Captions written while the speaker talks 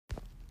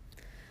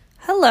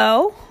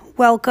Hello,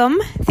 welcome.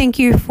 Thank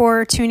you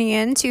for tuning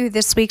in to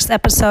this week's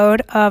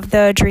episode of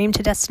the Dream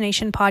to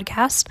Destination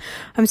podcast.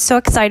 I'm so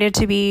excited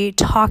to be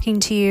talking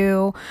to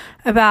you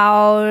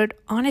about,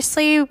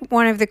 honestly,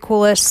 one of the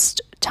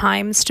coolest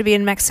times to be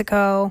in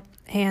Mexico,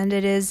 and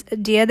it is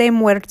Dia de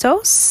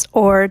Muertos,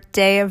 or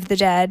Day of the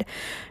Dead.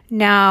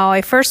 Now,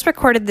 I first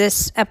recorded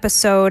this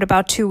episode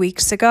about 2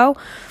 weeks ago,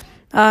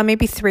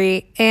 maybe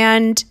 3,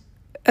 and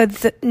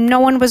no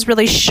one was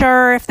really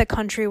sure if the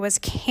country was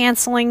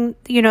canceling,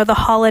 the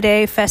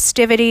holiday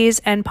festivities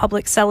and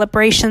public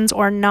celebrations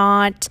or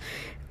not.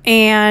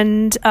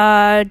 And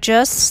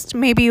just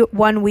maybe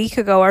 1 week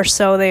ago or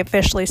so, they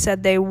officially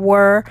said they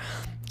were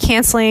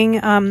canceling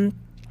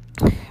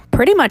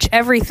pretty much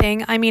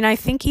everything. I mean, I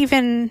think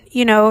even,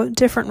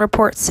 different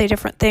reports say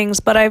different things,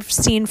 but I've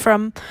seen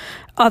from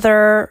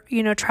other,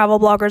 travel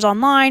bloggers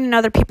online and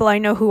other people I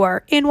know who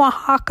are in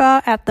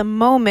Oaxaca at the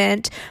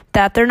moment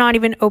that they're not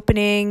even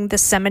opening the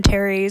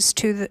cemeteries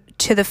to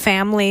the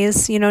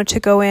families, to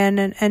go in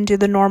and do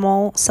the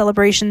normal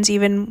celebrations,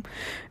 even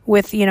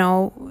with,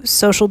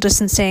 social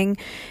distancing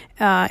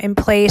in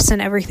place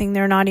and everything.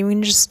 They're not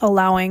even just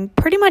allowing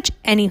pretty much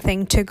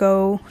anything to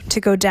go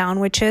down,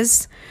 which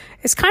is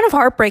it's kind of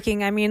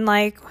heartbreaking. I mean,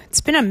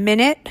 it's been a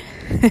minute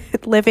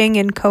living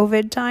in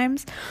COVID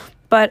times,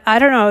 but I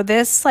don't know,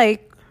 this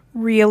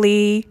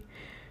really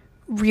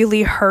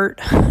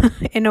hurt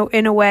in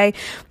a way.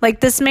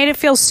 This made it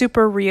feel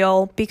super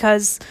real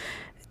because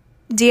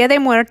Dia de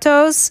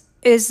Muertos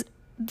is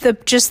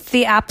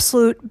the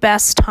absolute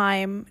best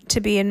time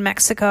to be in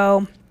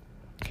Mexico.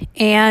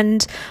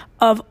 And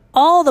of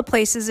all the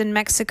places in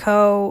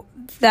Mexico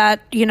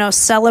that,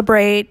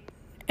 celebrate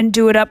and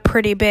do it up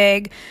pretty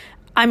big,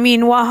 I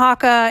mean,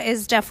 Oaxaca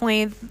is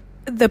definitely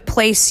the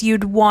place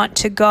you'd want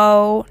to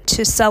go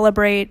to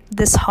celebrate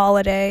this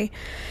holiday.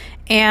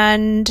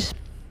 And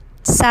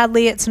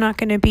sadly, it's not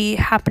going to be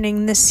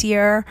happening this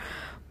year.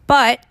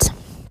 But,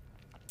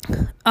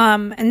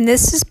 and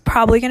this is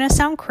probably going to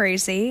sound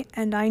crazy,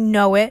 and I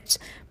know it,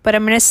 but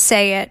I'm going to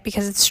say it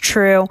because it's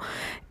true.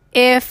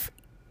 If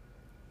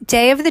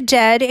Day of the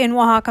Dead in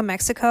Oaxaca,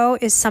 Mexico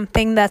is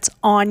something that's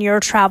on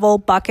your travel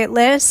bucket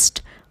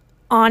list,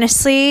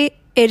 honestly,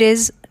 it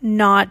is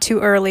not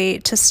too early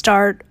to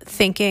start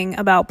thinking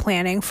about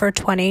planning for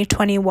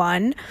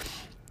 2021.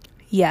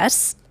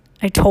 Yes,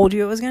 I told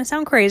you it was going to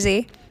sound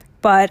crazy,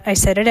 but I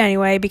said it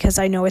anyway because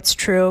I know it's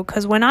true.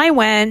 Because when I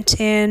went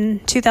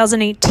in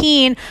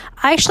 2018,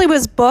 I actually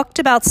was booked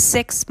about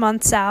 6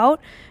 months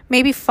out,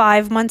 maybe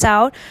 5 months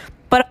out.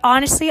 But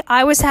honestly,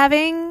 I was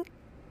having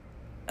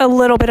a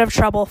little bit of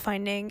trouble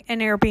finding an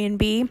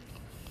Airbnb.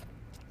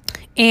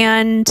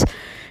 And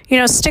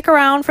stick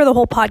around for the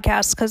whole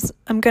podcast because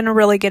I'm going to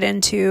really get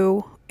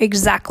into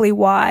exactly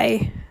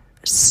why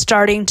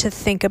starting to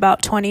think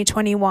about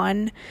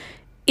 2021.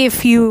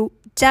 If you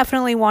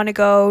definitely want to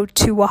go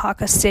to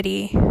Oaxaca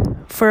City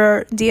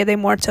for Dia de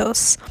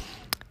Muertos,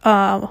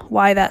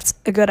 why that's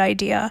a good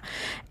idea.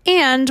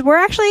 And we're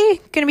actually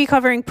going to be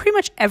covering pretty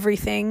much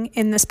everything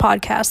in this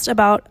podcast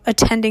about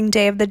attending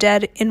Day of the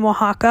Dead in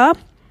Oaxaca.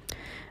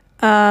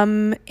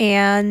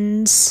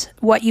 And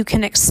what you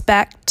can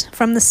expect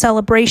from the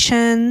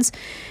celebrations,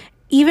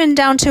 even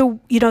down to,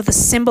 the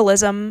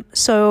symbolism.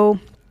 So,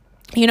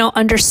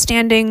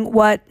 understanding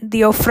what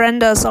the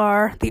ofrendas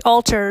are, the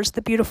altars,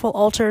 the beautiful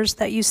altars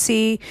that you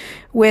see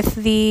with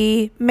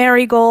the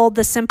marigold,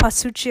 the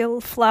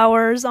cempasúchil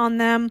flowers on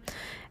them,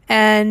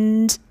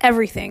 and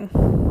everything.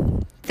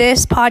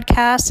 This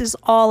podcast is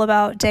all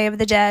about Day of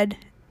the Dead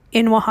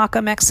in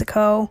Oaxaca,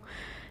 Mexico,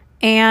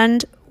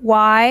 and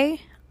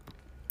why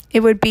it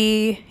would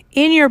be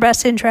in your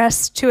best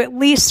interest to at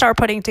least start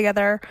putting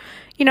together,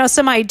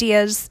 some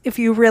ideas if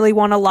you really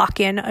want to lock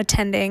in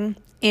attending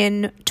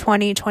in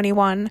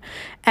 2021.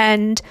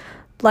 And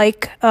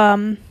like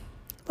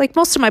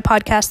most of my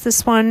podcasts,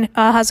 this one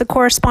has a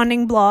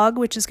corresponding blog,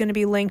 which is going to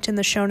be linked in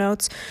the show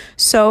notes.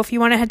 So if you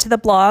want to head to the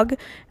blog,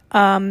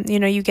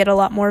 you get a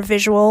lot more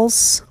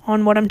visuals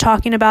on what I'm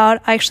talking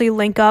about. I actually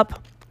link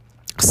up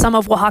some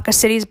of Oaxaca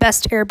City's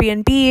best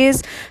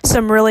Airbnbs,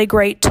 some really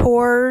great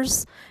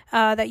tours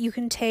that you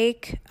can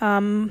take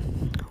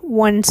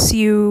once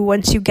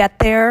you get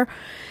there.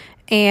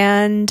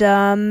 And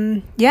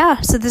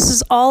so this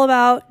is all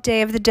about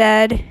Day of the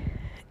Dead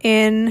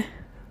in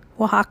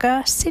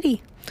Oaxaca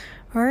City.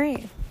 All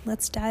right,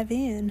 let's dive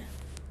in.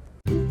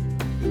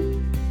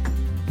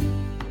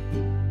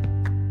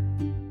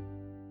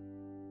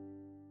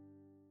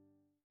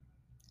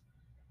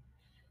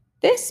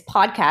 This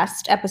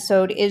podcast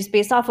episode is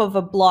based off of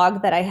a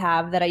blog that I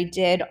have that I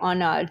did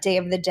on Day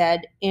of the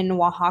Dead in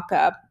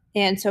Oaxaca.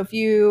 And so if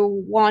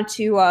you want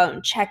to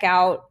check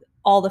out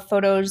all the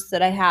photos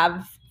that I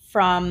have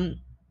from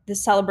the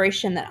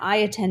celebration that I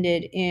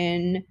attended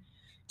in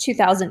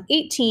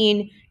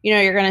 2018,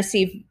 you're going to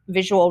see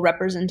visual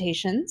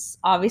representations,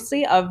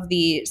 obviously, of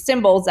the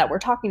symbols that we're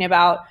talking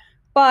about.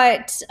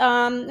 But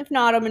if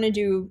not, I'm going to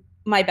do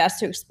my best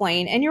to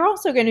explain. And you're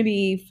also going to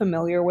be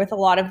familiar with a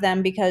lot of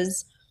them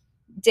because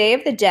Day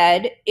of the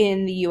Dead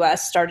in the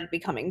US started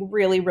becoming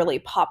really, really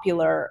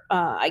popular.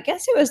 I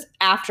guess it was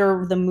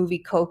after the movie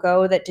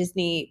Coco, that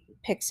Disney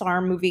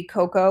Pixar movie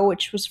Coco,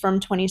 which was from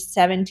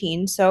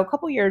 2017. So a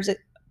couple years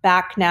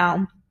back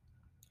now.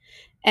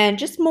 And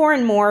just more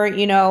and more,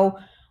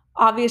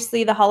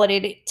 obviously the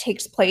holiday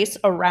takes place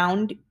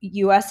around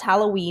US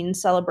Halloween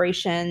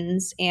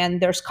celebrations,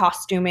 and there's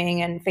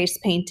costuming and face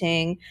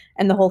painting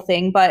and the whole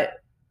thing. But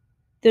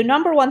the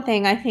number one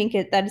thing I think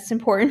that it's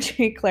important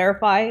to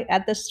clarify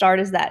at the start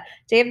is that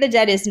Day of the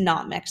Dead is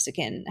not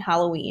Mexican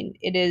Halloween.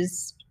 It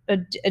is a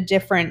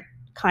different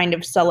kind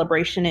of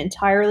celebration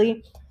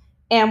entirely,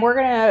 and we're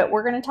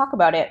gonna talk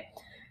about it.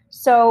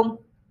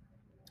 So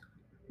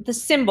the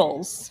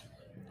symbols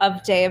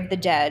of Day of the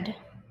Dead,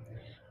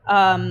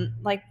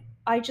 like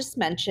I just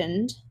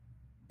mentioned,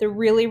 the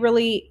really,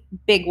 really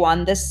big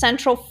one, the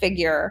central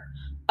figure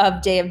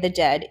of Day of the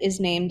Dead is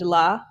named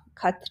La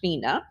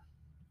Catrina,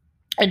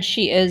 and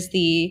she is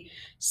the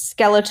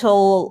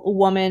skeletal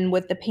woman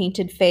with the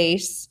painted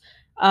face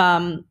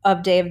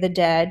of Day of the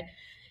Dead.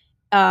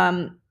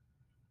 Um,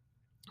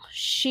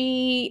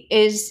 she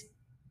is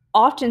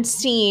often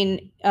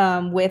seen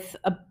with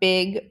a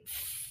big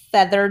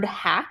feathered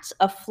hat,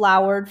 a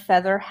flowered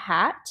feather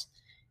hat.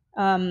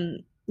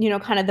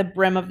 Kind of the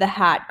brim of the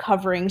hat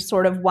covering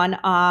sort of one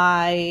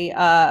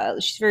eye.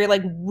 She's very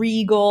like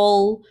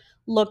regal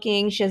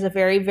looking. She has a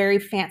very, very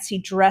fancy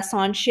dress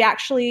on. She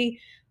actually,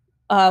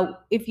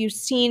 if you've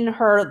seen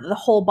her, the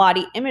whole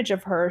body image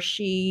of her,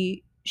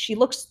 she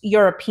looks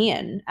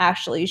European.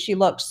 Actually, she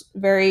looks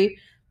very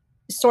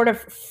sort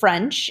of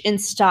French in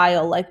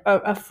style, like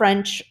a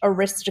French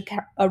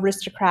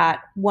aristocrat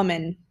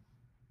woman.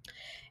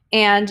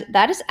 And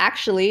that is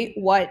actually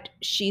what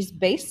she's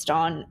based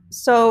on.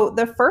 So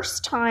the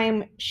first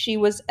time she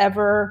was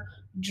ever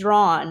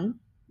drawn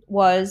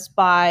was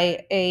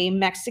by a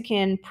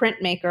Mexican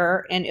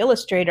printmaker and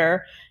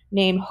illustrator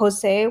named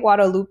Jose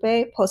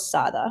Guadalupe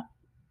Posada.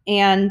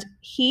 And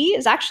he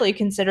is actually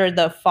considered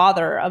the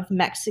father of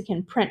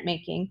Mexican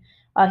printmaking.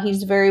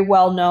 He's very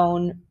well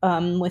known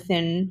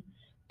within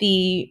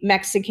the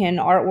Mexican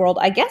art world.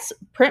 I guess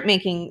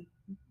printmaking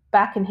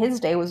back in his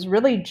day was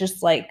really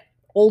just like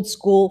old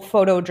school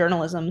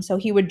photojournalism. So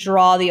he would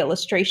draw the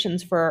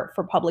illustrations for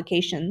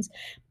publications.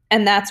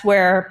 And that's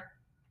where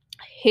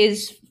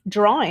his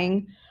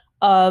drawing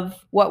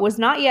of what was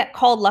not yet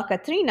called La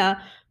Catrina,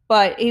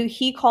 but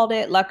he called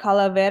it La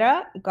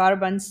Calavera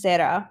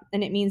Garbancera,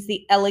 and it means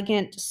the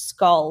elegant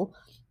skull.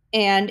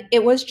 And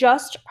it was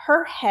just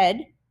her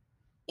head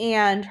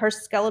and her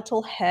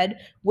skeletal head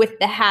with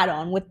the hat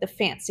on, with the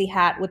fancy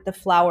hat with the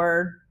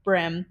flowered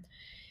brim.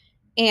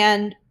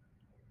 And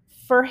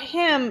for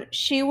him,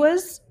 she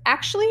was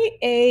actually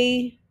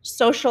a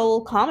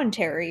social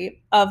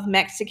commentary of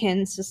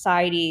Mexican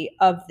society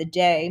of the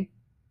day.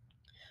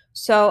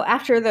 So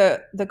after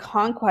the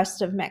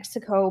conquest of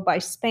Mexico by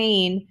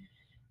Spain,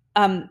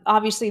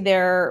 obviously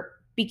there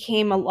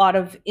became a lot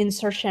of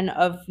insertion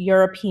of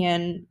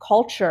European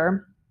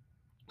culture,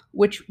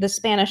 which the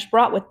Spanish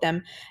brought with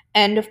them.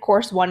 And of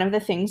course, one of the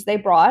things they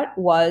brought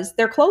was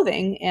their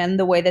clothing and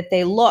the way that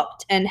they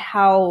looked and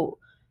how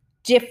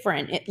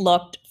different it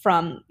looked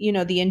from,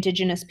 the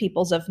indigenous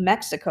peoples of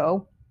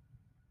Mexico.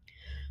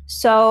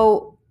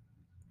 So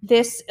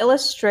this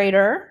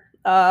illustrator,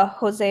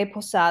 Jose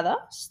Posada,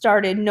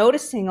 started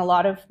noticing a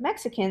lot of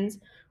Mexicans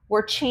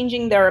were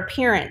changing their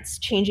appearance,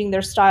 changing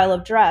their style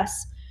of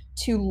dress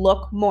to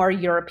look more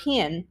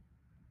European.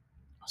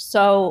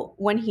 So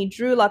when he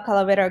drew La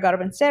Calavera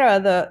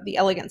Garbancera, the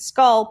elegant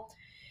skull,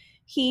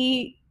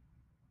 he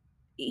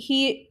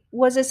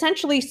was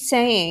essentially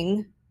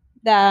saying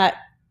that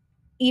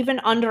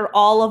even under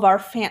all of our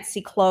fancy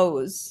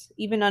clothes,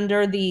 even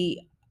under the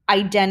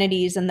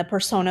identities and the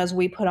personas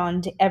we put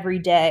on every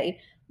day,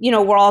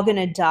 we're all going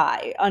to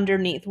die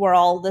underneath. We're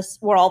all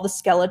the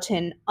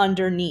skeleton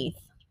underneath.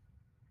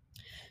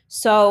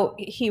 So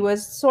he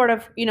was sort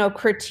of,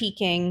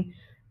 critiquing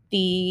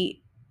the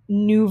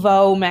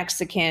nouveau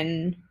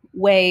Mexican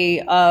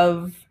way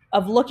of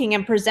looking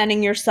and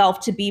presenting yourself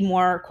to be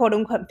more quote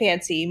unquote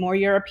fancy, more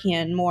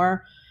European,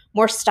 more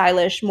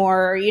stylish,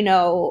 more,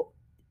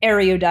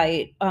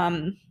 erudite.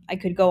 I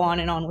could go on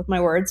and on with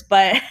my words,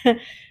 but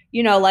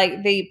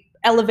like the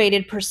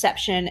elevated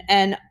perception.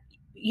 And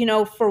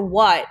for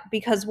what?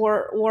 Because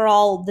we're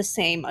all the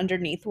same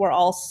underneath. We're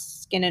all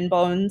skin and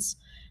bones,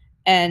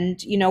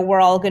 and we're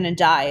all going to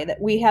die.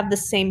 That we have the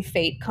same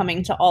fate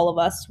coming to all of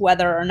us,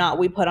 whether or not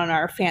we put on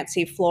our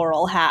fancy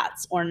floral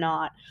hats or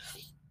not.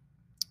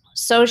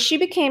 So she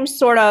became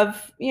sort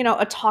of,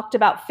 a talked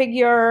about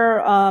figure,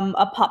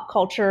 a pop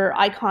culture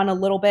icon a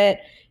little bit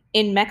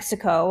in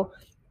Mexico.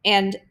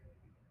 And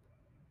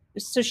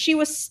so she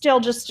was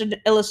still just an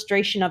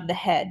illustration of the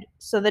head.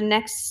 So the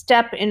next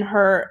step in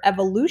her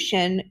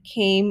evolution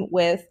came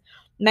with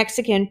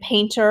Mexican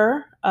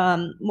painter,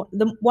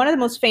 one of the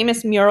most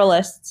famous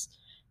muralists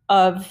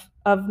of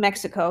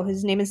Mexico.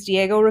 His name is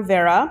Diego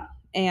Rivera,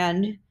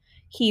 and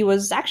he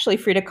was actually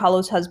Frida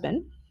Kahlo's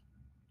husband.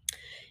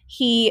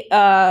 He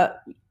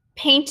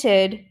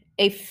painted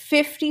a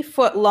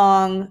 50-foot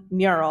long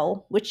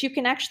mural, which you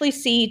can actually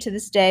see to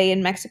this day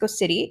in Mexico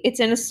City. It's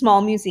in a small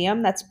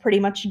museum that's pretty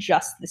much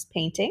just this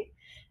painting.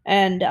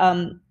 And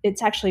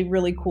it's actually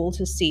really cool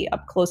to see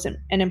up close and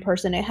in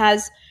person. It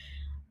has,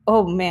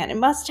 oh man, it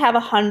must have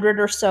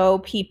 100 or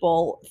so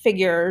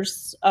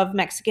figures of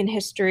Mexican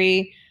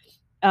history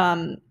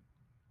um,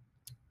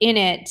 in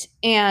it.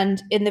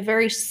 And in the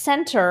very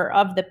center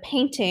of the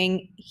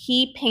painting,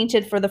 he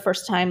painted for the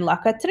first time La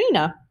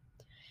Catrina.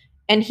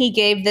 And he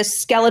gave this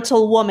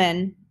skeletal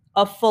woman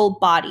a full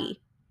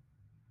body.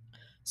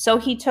 So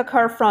he took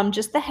her from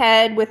just the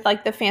head with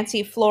like the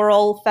fancy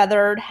floral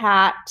feathered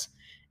hat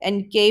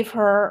and gave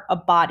her a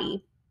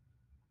body.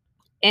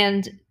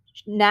 And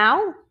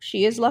now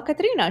she is La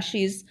Catrina.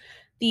 She's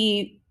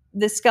the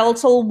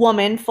skeletal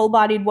woman,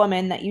 full-bodied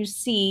woman that you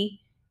see,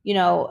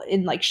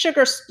 in like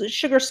sugar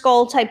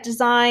skull type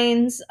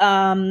designs,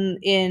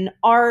 in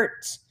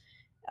art.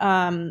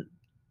 Now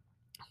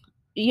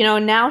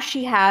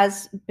she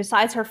has,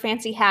 besides her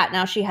fancy hat,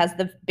 now she has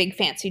the big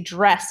fancy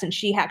dress, and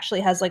she actually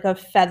has like a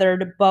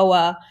feathered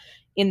boa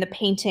in the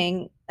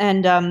painting.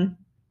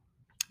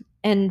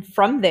 And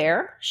from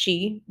there,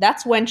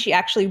 that's when she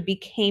actually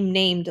became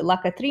named La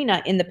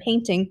Catrina in the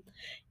painting.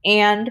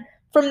 And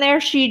from there,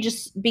 she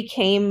just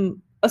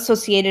became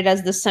associated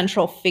as the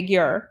central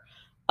figure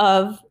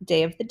of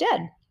Day of the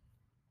Dead.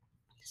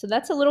 So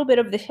that's a little bit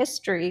of the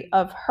history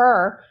of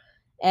her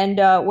and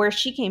where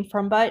she came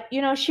from. But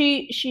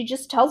she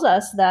just tells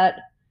us that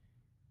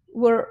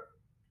we're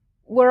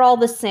all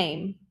the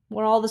same.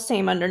 We're all the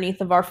same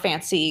underneath of our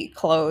fancy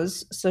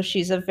clothes. So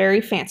she's a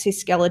very fancy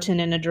skeleton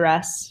in a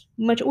dress,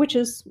 which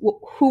is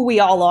who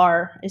we all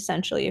are,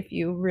 essentially, if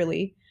you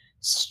really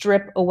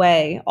strip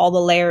away all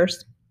the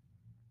layers.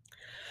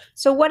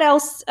 So what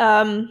else?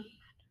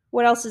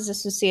 What else is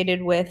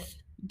associated with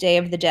Day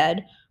of the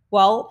Dead?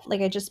 Well,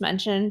 like I just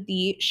mentioned,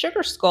 the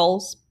sugar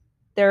skulls.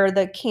 They're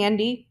the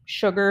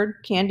sugared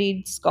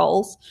candied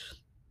skulls.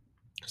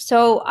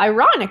 So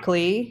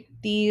ironically,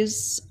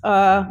 these,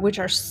 which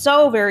are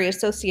so very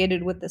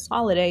associated with this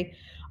holiday,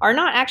 are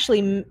not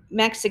actually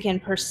Mexican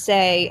per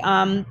se.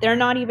 They're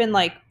not even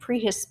like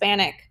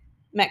pre-Hispanic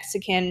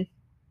Mexican.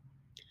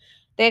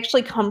 They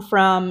actually come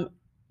from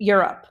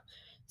Europe.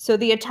 So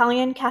the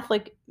Italian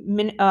Catholic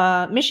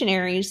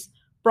missionaries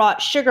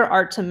brought sugar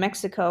art to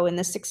Mexico in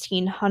the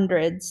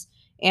 1600s.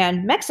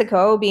 And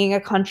Mexico, being a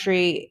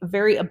country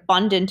very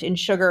abundant in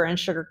sugar and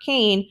sugar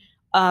cane,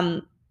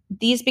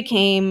 these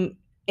became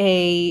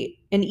an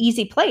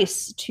easy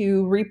place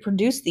to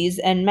reproduce these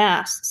en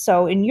masse.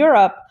 So in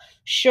Europe,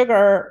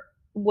 sugar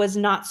was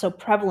not so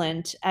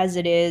prevalent as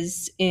it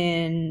is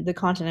in the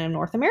continent of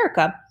North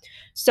America.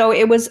 So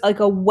it was like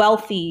a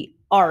wealthy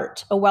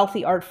art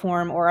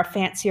form, or a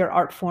fancier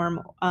art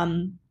form,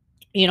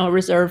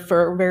 reserved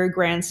for very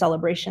grand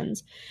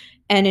celebrations.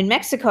 And in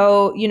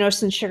Mexico,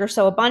 since sugar's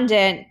so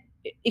abundant,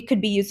 it could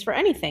be used for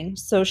anything.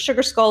 So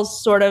sugar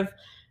skulls sort of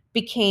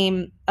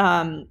became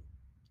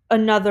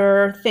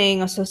another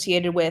thing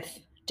associated with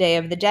Day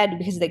of the Dead,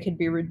 because they could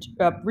be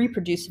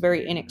reproduced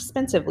very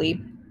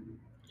inexpensively.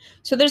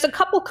 So there's a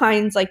couple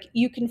kinds. Like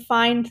you can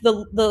find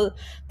the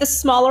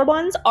smaller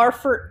ones are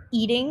for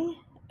eating.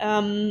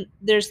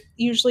 There's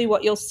usually,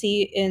 what you'll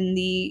see in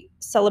the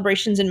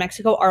celebrations in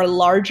Mexico are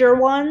larger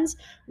ones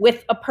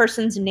with a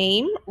person's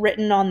name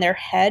written on their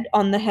head,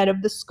 on the head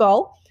of the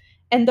skull.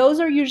 And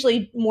those are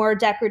usually more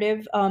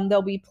decorative.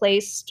 They'll be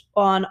placed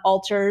on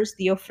altars,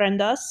 the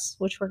ofrendas,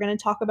 which we're going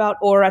to talk about,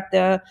 or at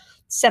the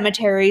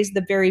cemeteries,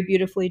 the very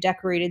beautifully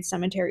decorated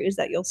cemeteries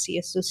that you'll see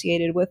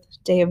associated with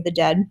Day of the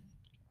Dead.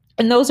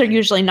 And those are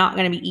usually not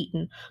going to be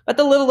eaten. But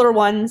the littler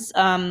ones,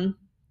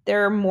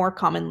 they're more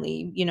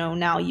commonly,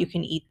 now you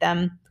can eat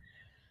them.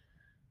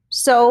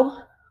 So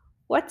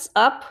what's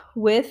up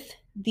with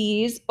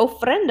these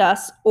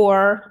ofrendas,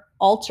 or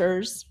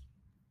altars?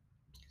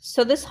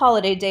 So this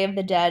holiday, Day of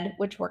the Dead,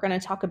 which we're going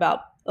to talk about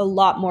a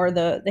lot more,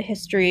 the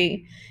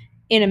history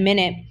in a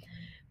minute.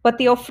 But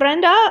the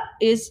ofrenda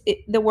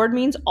the word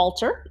means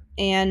altar.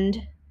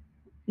 And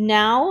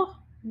now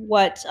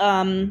what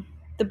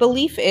the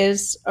belief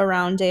is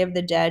around Day of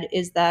the Dead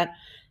is that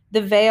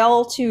the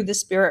veil to the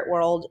spirit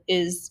world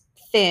is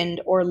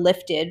thinned or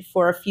lifted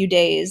for a few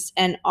days,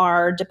 and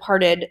our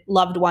departed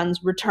loved ones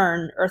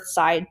return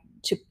earthside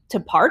to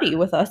party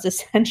with us,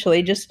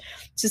 essentially, just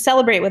to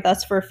celebrate with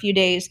us for a few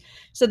days.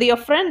 So the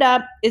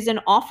ofrenda is an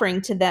offering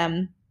to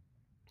them,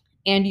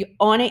 and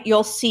on it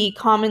you'll see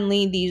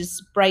commonly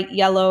these bright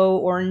yellow,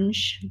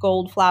 orange,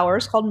 gold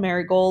flowers called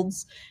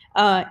marigolds,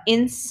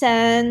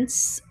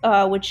 incense,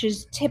 which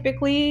is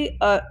typically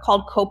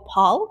called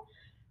copal.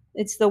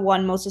 It's the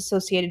one most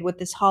associated with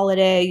this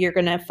holiday. You're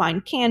going to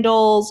find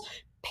candles,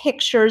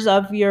 pictures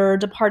of your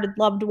departed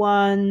loved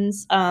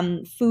ones,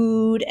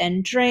 food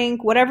and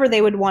drink, whatever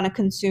they would want to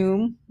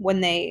consume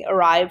when they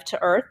arrive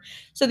to Earth.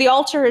 So the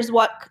altar is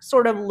what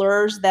sort of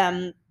lures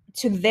them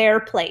to their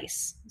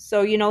place.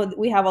 So,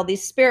 we have all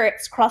these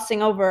spirits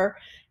crossing over,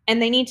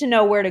 and they need to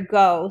know where to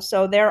go.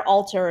 So their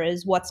altar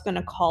is what's going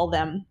to call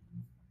them.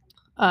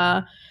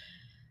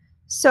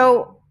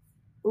 So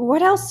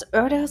What else?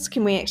 What else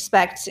can we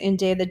expect in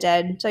Day of the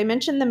Dead? So I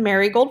mentioned the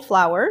marigold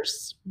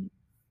flowers.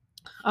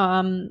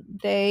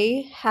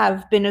 They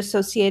have been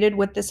associated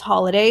with this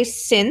holiday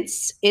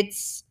since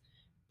its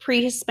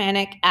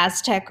pre-Hispanic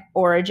Aztec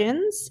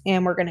origins,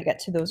 and we're going to get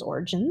to those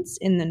origins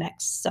in the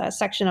next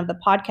section of the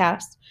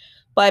podcast.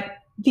 But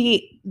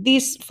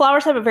these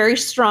flowers have a very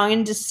strong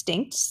and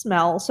distinct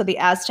smell, so the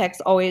Aztecs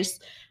always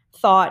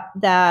thought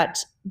that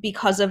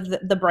because of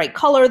the bright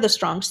color, the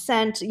strong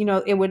scent,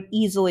 it would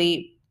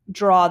easily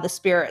draw the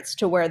spirits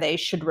to where they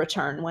should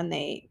return when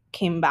they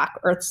came back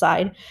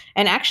earthside.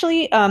 And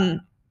actually,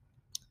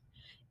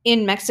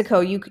 in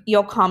Mexico,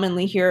 you'll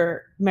commonly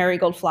hear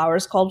marigold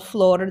flowers called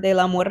Flor de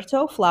la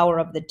Muerto, flower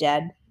of the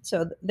dead.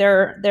 So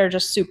they're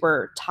just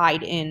super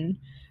tied in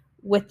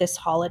with this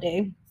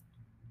holiday.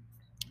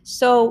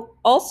 So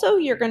also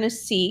you're going to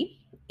see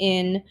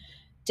in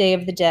Day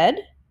of the Dead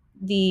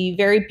the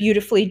very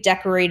beautifully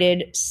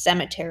decorated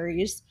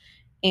cemeteries.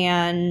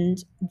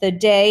 And the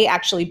day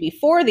actually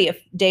before the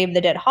Day of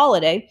the Dead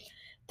holiday,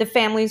 the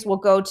families will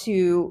go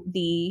to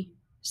the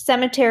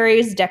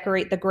cemeteries,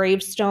 decorate the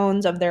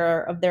gravestones of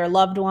their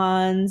loved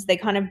ones. They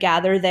kind of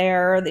gather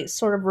there. They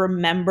sort of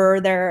remember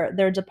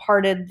their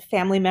departed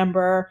family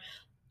member.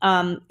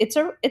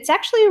 It's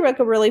actually like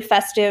a really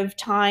festive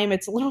time.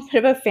 It's a little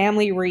bit of a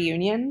family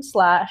reunion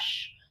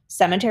slash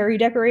cemetery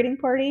decorating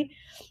party.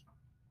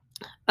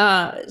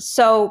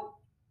 So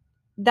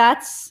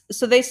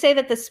they say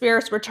that the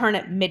spirits return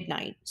at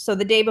midnight. So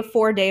the day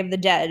before Day of the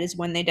Dead is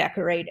when they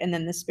decorate, and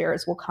then the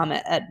spirits will come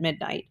at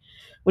midnight,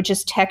 which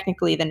is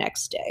technically the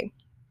next day.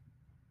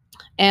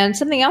 And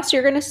something else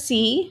you're going to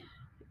see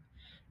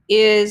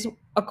is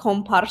a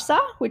comparsa,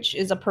 which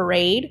is a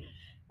parade.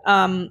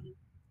 And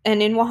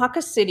in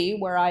Oaxaca City,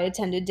 where I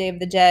attended Day of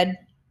the Dead,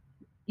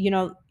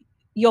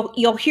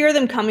 you'll hear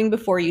them coming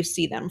before you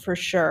see them for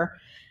sure.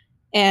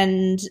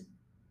 And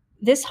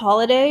this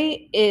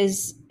holiday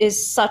is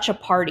such a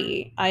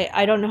party.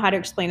 I don't know how to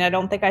explain it. I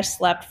don't think I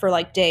slept for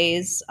like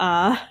days.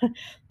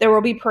 There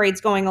will be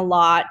parades going a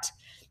lot,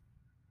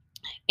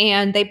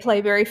 and they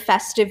play very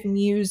festive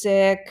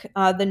music.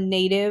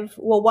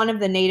 One of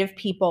the native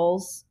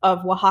peoples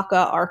of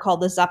Oaxaca are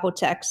called the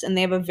Zapotecs, and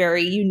they have a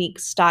very unique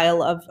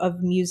style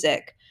of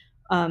music.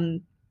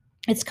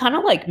 It's kind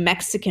of like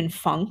Mexican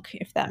funk,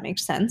 if that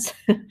makes sense.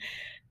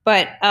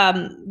 But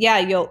yeah,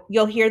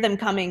 you'll hear them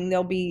coming.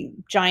 There'll be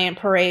giant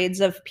parades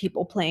of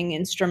people playing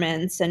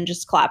instruments and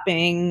just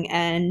clapping,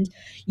 and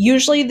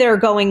usually they're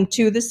going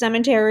to the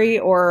cemetery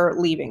or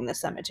leaving the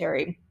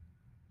cemetery.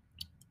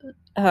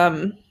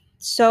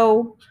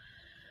 So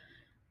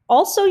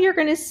also you're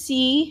going to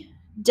see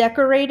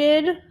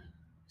decorated,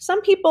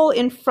 some people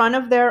in front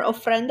of their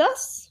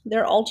ofrendas,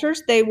 their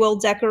altars, they will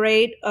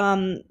decorate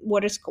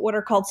what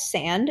are called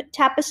sand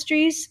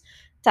tapestries,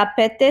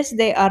 tapetes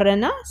de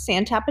arena,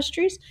 sand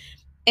tapestries.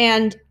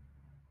 And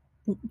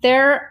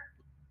they're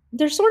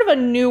sort of a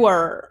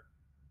newer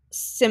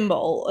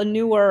symbol, a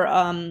newer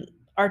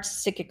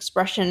artistic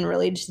expression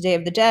related to Day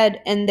of the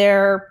Dead. And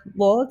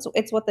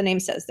it's what the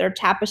name says. They're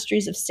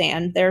tapestries of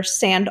sand. They're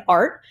sand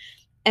art.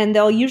 And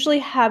they'll usually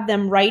have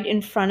them right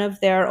in front of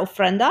their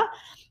ofrenda.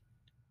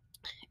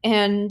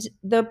 And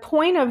the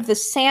point of the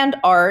sand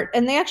art,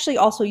 and they actually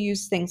also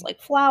use things like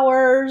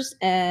flowers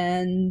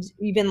and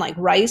even like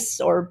rice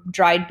or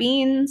dried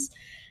beans,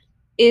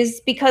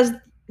 is because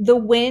the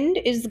wind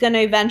is going to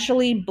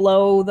eventually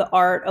blow the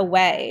art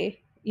away.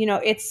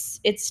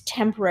 It's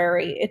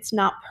temporary, it's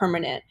not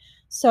permanent.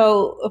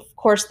 So of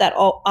course that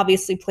all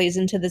obviously plays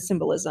into the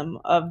symbolism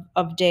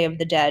of Day of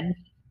the Dead.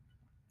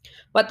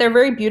 But they're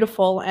very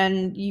beautiful,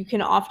 and you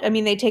can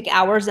they take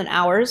hours and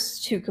hours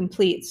to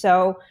complete.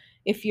 So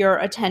if you're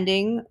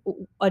attending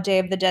a Day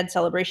of the Dead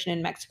celebration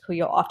in Mexico,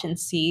 you'll often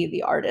see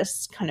the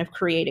artists kind of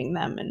creating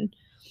them,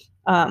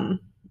 and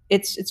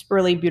it's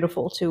really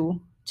beautiful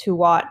to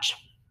watch.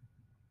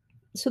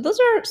 So those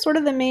are sort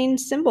of the main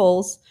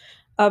symbols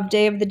of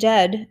Day of the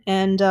Dead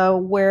and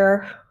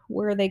where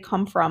they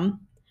come from.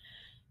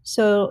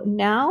 So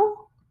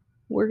now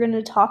we're going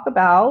to talk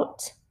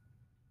about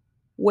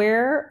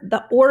where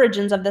the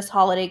origins of this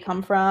holiday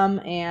come from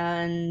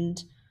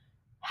and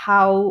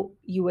how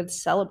you would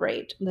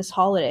celebrate this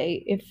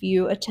holiday if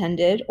you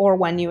attended or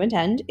when you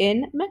attend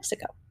in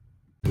Mexico.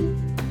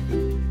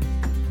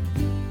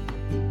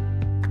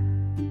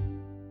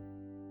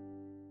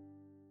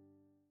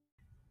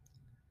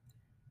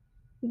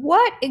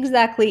 What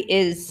exactly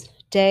is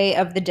Day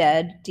of the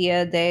Dead,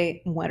 Dia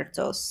de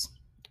Muertos?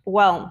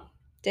 Well,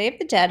 Day of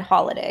the Dead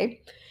holiday,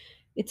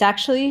 it's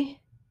actually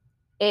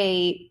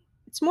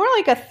it's more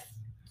like a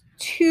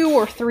 2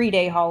 or 3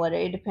 day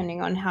holiday,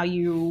 depending on how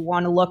you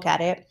want to look at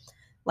it.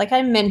 Like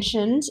I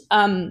mentioned,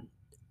 a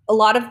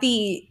lot of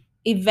the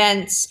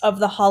events of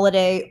the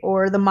holiday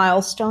or the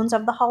milestones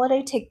of the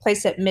holiday take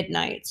place at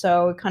midnight.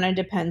 So it kind of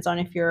depends on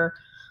if you're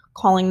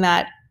calling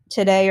that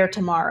today or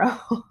tomorrow.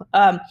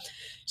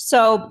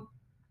 So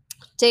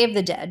Day of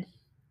the Dead.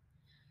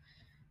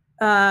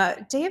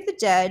 Day of the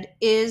Dead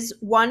is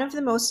one of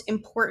the most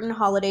important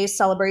holiday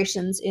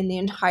celebrations in the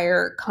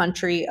entire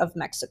country of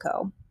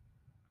Mexico.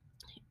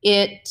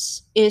 It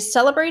is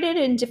celebrated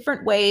in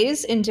different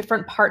ways in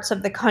different parts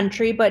of the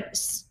country, but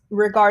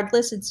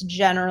regardless, it's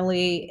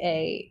generally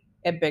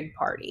a big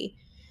party.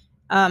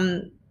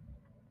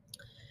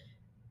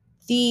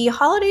 The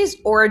holiday's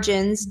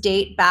origins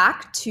date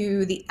back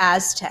to the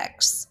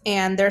Aztecs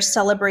and their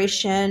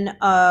celebration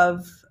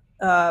of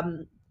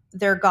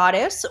their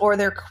goddess or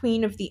their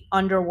queen of the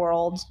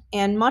underworld.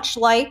 And much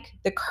like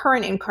the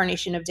current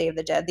incarnation of Day of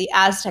the Dead, the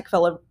Aztec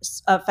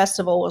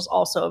festival was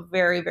also a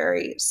very,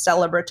 very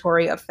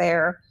celebratory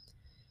affair.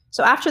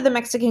 So after the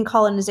Mexican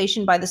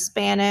colonization by the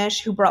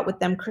Spanish, who brought with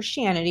them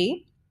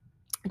Christianity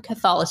and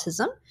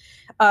Catholicism,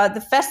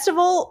 the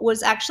festival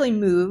was actually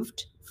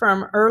moved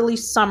from early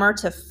summer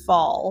to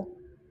fall.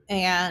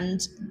 And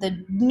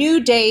the new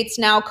dates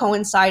now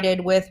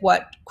coincided with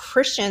what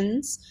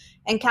Christians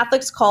and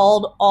Catholics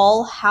called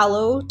All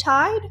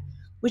Hallowtide,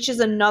 which is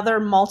another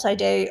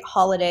multi-day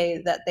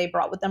holiday that they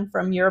brought with them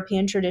from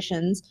European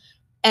traditions.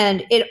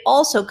 And it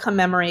also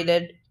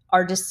commemorated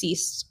our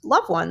deceased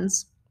loved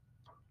ones.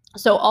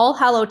 So All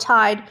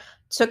Hallowtide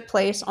took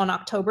place on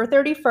October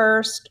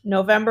 31st,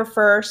 November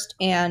 1st,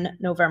 and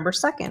November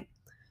 2nd.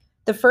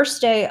 The first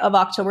day of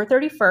October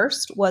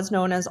 31st was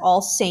known as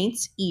All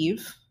Saints'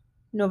 Eve,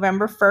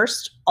 November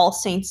 1st, All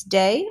Saints'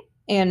 Day,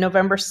 and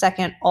November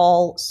 2nd,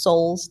 All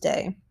Souls'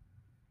 Day.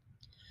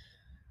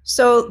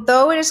 So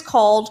though it is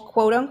called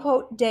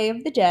quote-unquote Day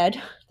of the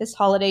Dead, this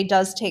holiday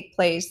does take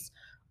place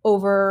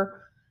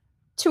over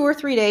 2 or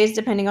 3 days,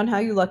 depending on how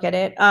you look at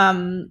it.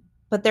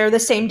 But they're the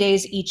same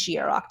days each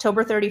year,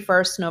 October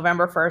 31st,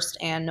 November 1st,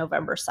 and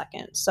November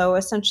 2nd. So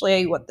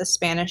essentially what the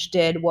Spanish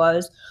did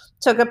was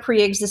took a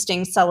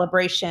pre-existing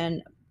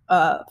celebration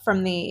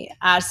from the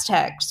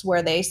Aztecs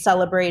where they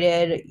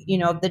celebrated,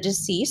 the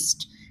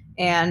deceased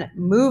and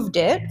moved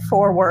it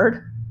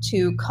forward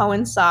to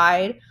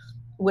coincide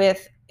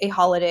with a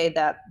holiday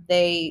that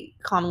they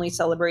commonly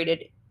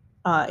celebrated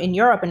in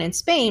Europe and in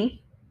Spain.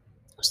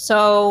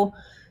 So,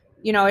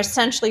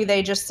 essentially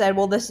they just said,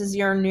 well, this is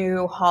your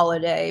new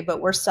holiday,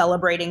 but we're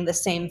celebrating the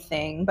same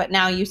thing, but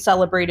now you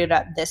celebrate it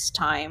at this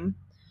time.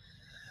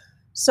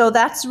 So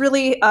that's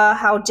really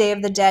how Day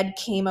of the Dead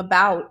came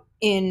about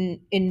in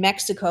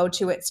Mexico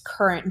to its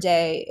current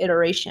day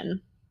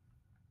iteration.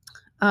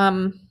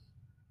 So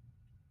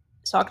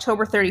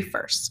October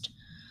 31st.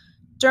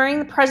 During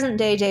the present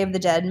day Day of the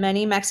Dead,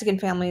 many Mexican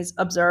families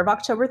observe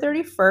October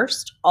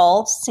 31st,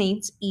 All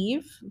Saints'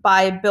 Eve,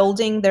 by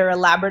building their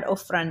elaborate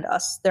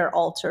ofrendas, their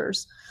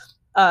altars.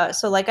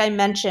 So like I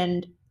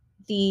mentioned,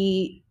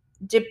 the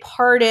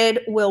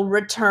departed will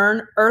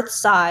return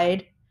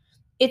earthside.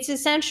 It's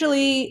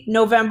essentially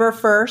November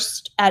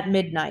 1st at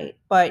midnight.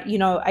 But,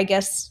 I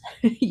guess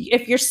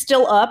if you're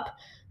still up,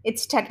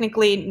 it's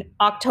technically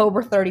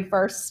October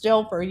 31st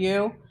still for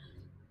you.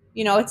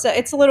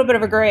 It's a little bit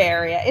of a gray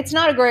area. It's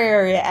not a gray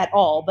area at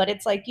all, but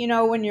it's like,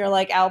 when you're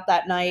like out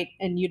that night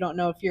and you don't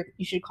know if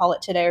you should call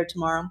it today or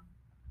tomorrow.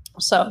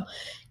 So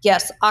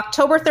yes,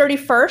 October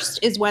 31st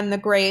is when the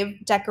grave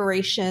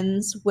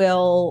decorations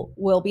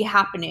will be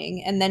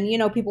happening. And then,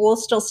 people will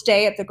still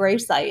stay at the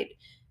gravesite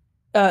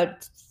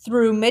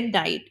through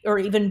midnight or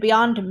even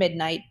beyond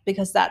midnight,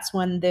 because that's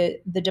when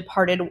the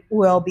departed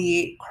will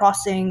be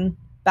crossing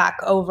back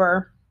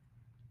over.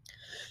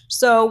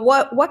 So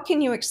what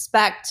can you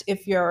expect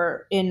if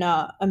you're in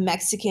a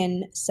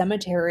Mexican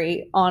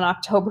cemetery on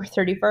October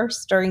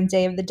 31st during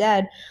Day of the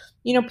Dead?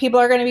 People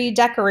are going to be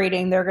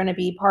decorating, they're going to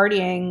be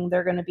partying,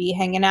 they're going to be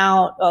hanging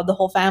out, the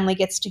whole family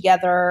gets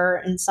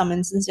together. In some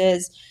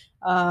instances,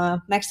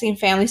 Mexican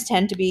families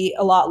tend to be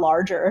a lot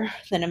larger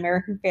than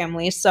American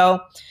families. So,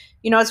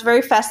 it's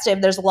very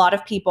festive. There's a lot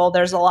of people,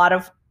 there's a lot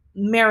of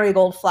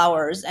marigold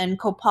flowers and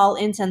copal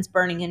incense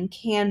burning and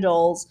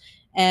candles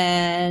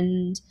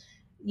and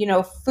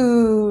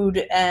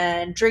food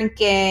and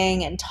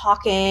drinking and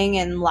talking,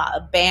 and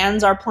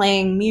bands are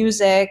playing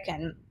music,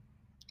 and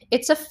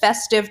it's a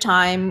festive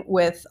time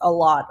with a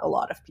lot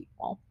of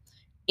people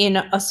in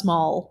a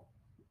small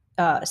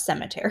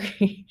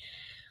cemetery.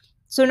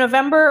 So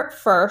November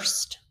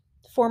 1st,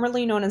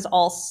 formerly known as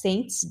All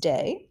Saints'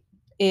 Day,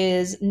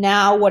 is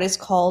now what is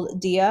called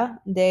Dia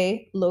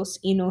de los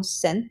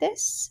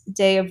Inocentes,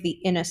 Day of the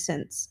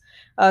Innocents.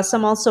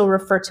 Some also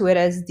refer to it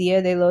as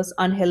Dia de los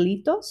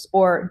Angelitos,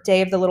 or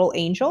Day of the Little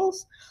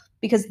Angels,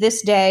 because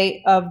this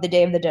day of the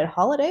Day of the Dead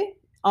holiday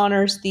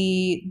honors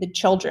the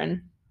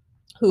children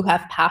who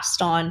have passed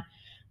on.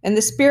 And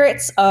the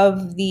spirits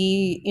of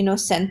the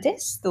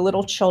Inocentes, the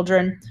little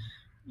children,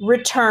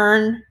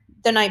 return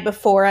the night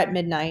before at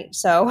midnight.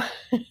 So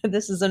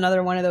this is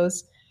another one of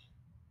those,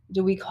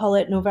 do we call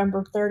it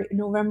November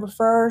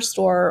 1st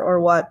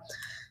or what?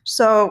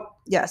 So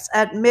yes,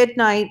 at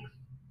midnight,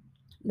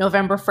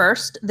 November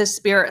 1st, the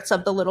spirits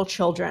of the little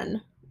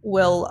children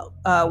will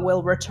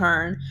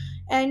return,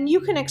 and you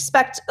can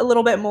expect a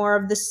little bit more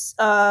of this.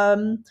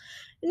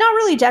 Not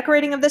really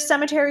decorating of the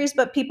cemeteries,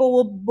 but people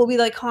will be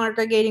like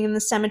congregating in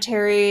the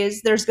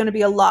cemeteries. There's going to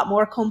be a lot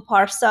more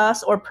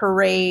comparsas or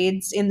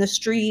parades in the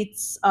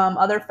streets,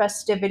 other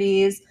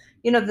festivities.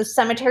 the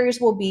cemeteries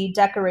will be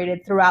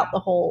decorated throughout the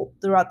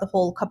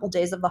whole couple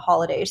days of the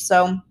holidays.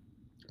 So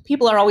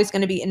people are always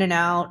going to be in and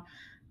out.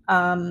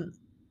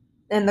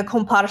 And the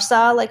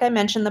comparsa, like I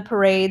mentioned, the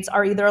parades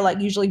are either like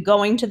usually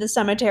going to the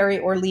cemetery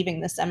or leaving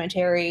the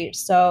cemetery.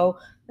 So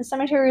the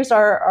cemeteries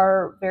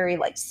are very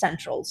like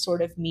central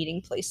sort of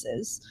meeting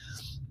places.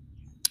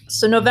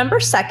 So November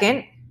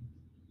 2nd,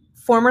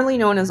 formerly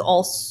known as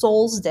All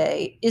Souls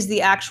Day, is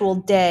the actual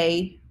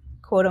day,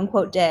 quote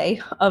unquote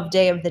day of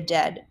the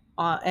Dead.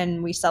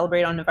 And we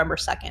celebrate on November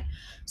 2nd.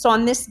 So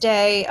on this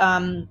day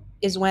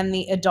is when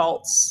the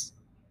adults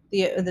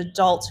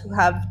who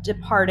have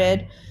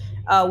departed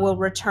will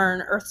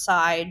return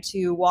earthside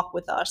to walk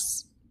with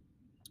us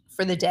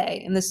for the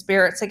day. And the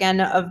spirits,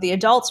 again, of the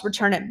adults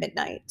return at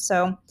midnight.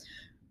 So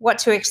what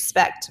to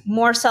expect?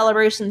 More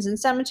celebrations in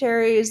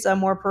cemeteries,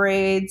 more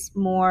parades,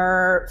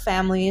 more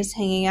families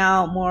hanging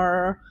out,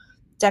 more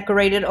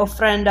decorated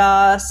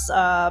ofrendas,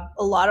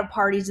 a lot of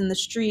parties in the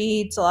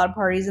streets, a lot of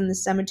parties in the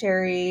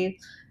cemetery,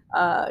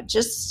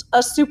 just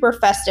a super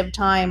festive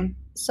time.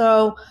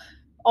 So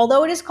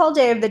although it is called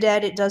Day of the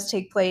Dead, it does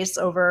take place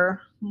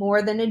over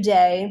more than a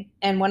day.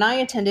 And when I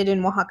attended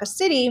in Oaxaca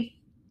City,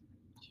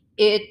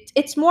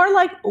 it's more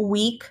like a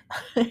week.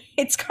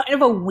 It's kind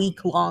of a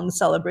week-long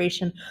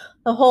celebration.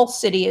 The whole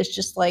city is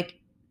just like,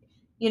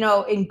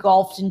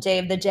 engulfed in Day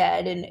of the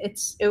Dead. And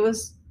it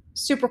was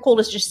super cool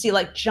to just see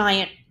like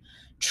giant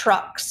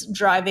trucks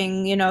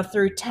driving,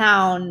 through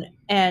town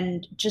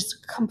and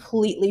just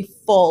completely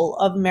full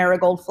of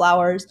marigold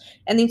flowers.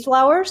 And these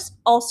flowers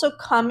also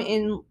come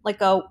in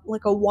like a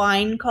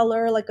wine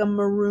color, like a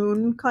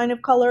maroon kind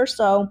of color.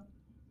 So,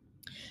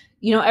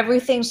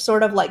 everything's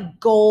sort of like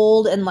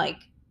gold and like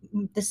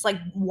this like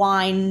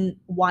wine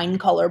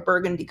color,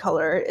 burgundy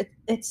color.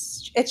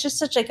 It's just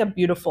such like a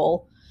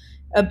beautiful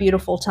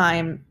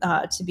time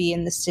to be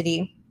in the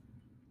city.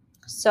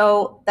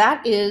 So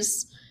that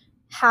is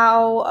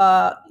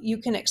how you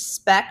can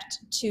expect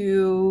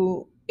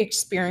to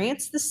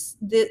experience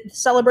the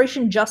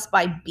celebration just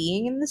by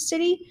being in the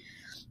city.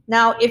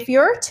 Now, if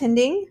you're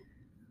attending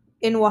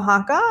in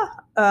Oaxaca,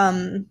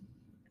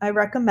 I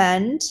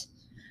recommend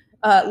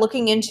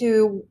looking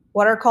into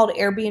what are called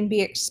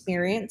Airbnb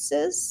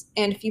experiences.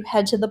 And if you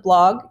head to the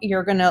blog,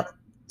 you're going to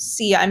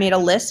see I made a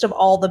list of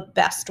all the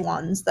best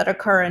ones that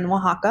occur in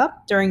Oaxaca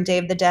during Day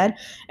of the Dead.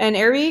 And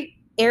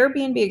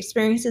Airbnb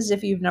experiences,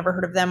 if you've never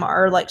heard of them,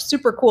 are like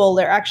super cool.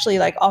 They're actually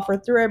like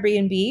offered through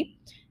Airbnb,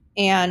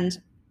 and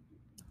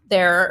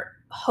they're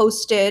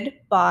hosted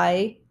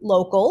by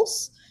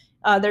locals.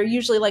 They're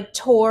usually like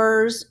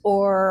tours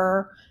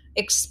or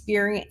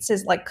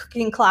experiences like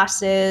cooking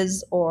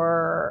classes,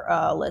 or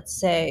let's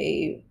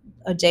say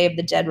a Day of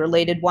the Dead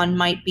related one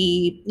might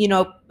be,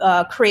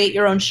 create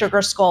your own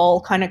sugar skull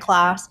kind of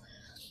class.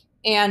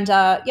 And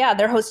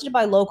they're hosted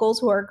by locals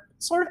who are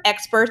sort of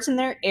experts in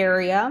their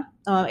area.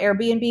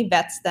 Airbnb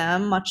vets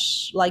them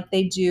much like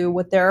they do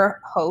with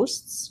their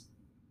hosts.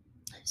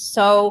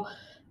 So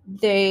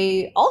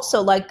they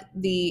also, like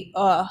the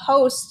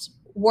hosts,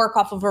 work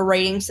off of a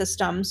rating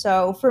system.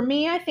 So for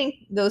me, I think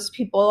those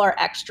people are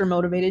extra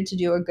motivated to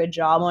do a good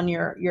job on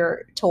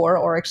your tour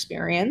or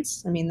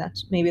experience. I mean,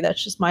 that's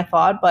just my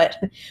thought, but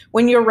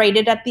when you're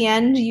rated at the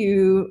end,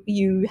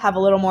 you have a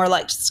little more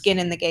like skin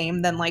in the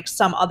game than like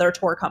some other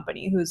tour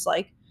company who's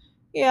like,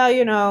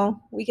 yeah,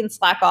 we can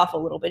slack off a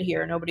little bit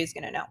here. Nobody's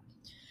going to know.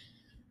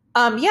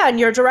 And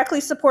you're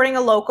directly supporting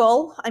a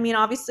local. I mean,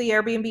 obviously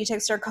Airbnb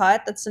takes their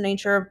cut. That's the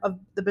nature of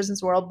the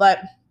business world, but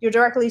you're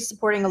directly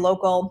supporting a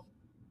local.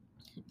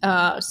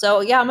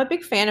 I'm a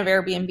big fan of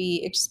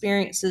Airbnb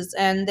experiences,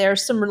 and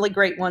there's some really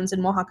great ones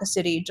in Oaxaca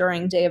City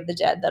during Day of the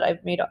Dead that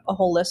I've made a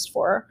whole list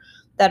for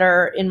that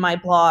are in my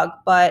blog.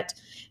 But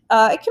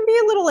it can be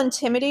a little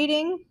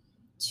intimidating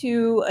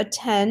to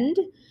attend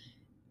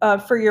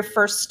for your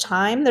first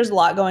time. There's a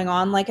lot going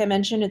on. Like I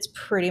mentioned, it's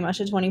pretty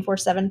much a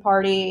 24/7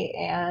 party.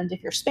 And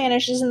if your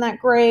Spanish isn't that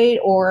great,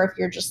 or if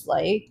you're just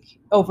like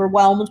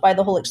overwhelmed by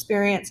the whole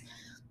experience,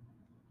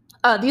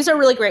 these are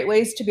really great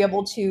ways to be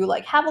able to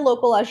like have a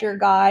local as your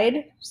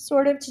guide,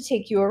 sort of to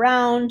take you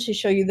around, to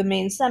show you the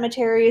main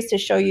cemeteries, to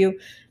show you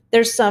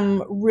there's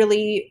some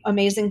really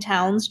amazing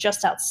towns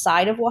just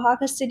outside of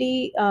Oaxaca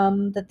City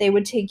that they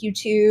would take you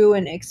to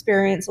and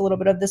experience a little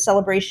bit of the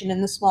celebration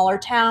in the smaller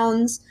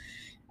towns.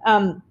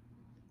 I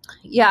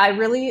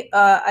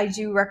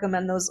do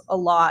recommend those a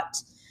lot.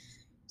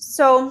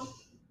 So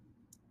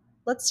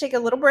let's take a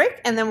little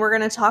break, and then we're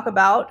going to talk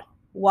about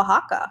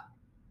Oaxaca.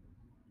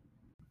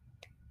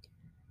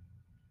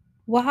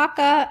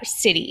 Oaxaca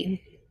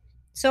City.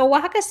 So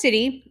Oaxaca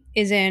City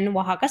is in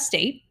Oaxaca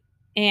State,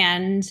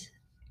 and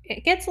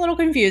it gets a little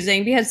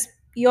confusing because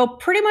you'll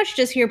pretty much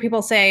just hear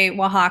people say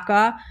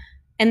Oaxaca,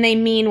 and they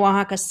mean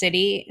Oaxaca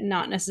City,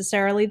 not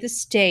necessarily the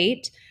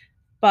state.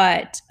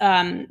 But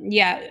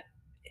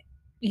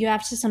you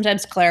have to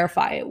sometimes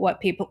clarify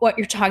what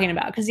you're talking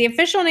about, because the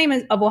official name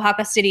of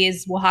Oaxaca City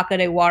is Oaxaca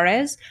de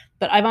Juarez,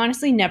 but I've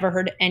honestly never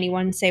heard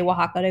anyone say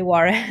Oaxaca de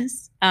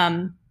Juarez.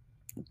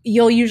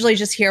 you'll usually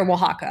just hear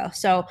Oaxaca.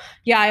 So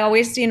yeah, I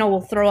always,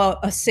 will throw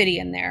a city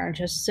in there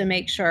just to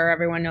make sure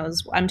everyone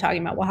knows I'm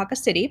talking about Oaxaca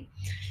City.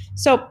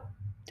 So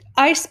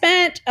I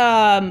spent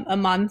a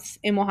month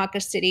in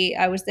Oaxaca City.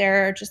 I was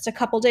there just a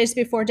couple days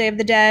before Day of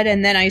the Dead,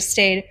 and then I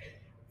stayed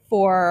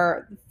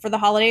for the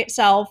holiday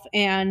itself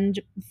and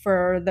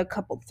for the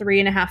couple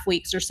 3.5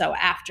 weeks or so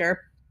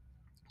after.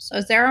 So I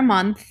was there a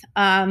month.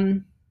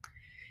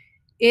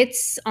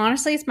 It's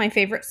my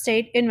favorite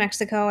state in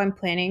Mexico. I'm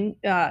planning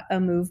a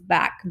move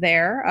back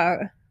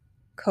there.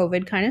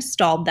 COVID kind of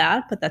stalled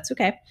that, but that's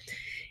okay.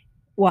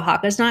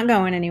 Oaxaca's not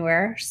going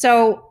anywhere.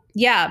 So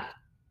yeah,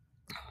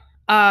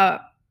 uh,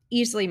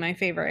 easily my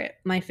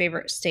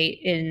favorite state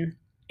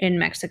in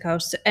Mexico.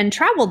 So, and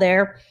travel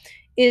there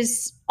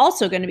is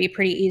also going to be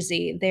pretty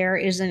easy. There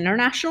is an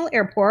international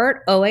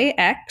airport,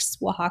 OAX,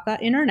 Oaxaca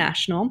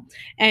International,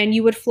 and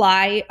you would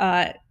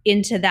fly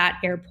into that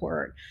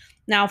airport.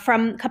 Now,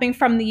 from coming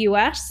from the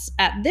U.S.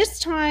 at this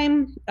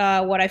time,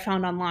 what I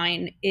found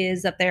online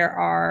is that there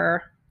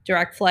are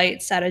direct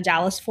flights out of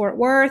Dallas, Fort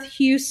Worth,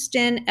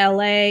 Houston,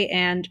 LA,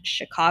 and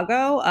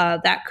Chicago.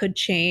 That could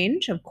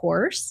change, of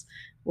course.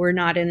 We're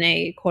not in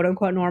a quote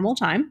unquote normal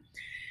time.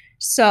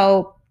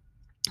 So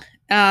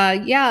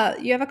yeah,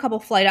 you have a couple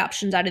flight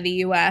options out of the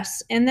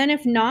US. And then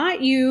if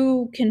not,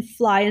 you can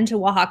fly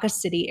into Oaxaca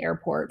City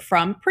Airport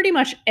from pretty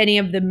much any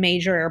of the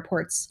major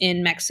airports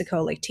in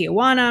Mexico, like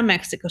Tijuana,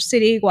 Mexico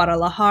City,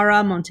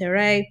 Guadalajara,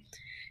 Monterrey.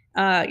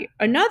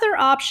 Another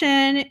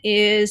option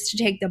is to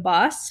take the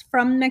bus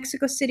from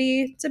Mexico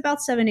City. It's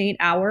about 7 to 8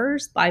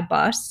 hours by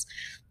bus.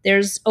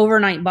 There's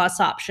overnight bus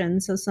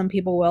options, so some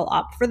people will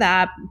opt for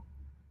that.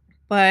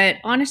 But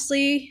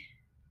honestly,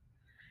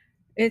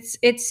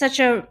 it's such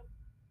a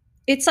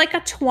it's like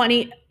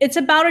it's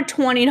about a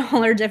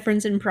 $20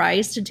 difference in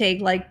price to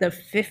take like the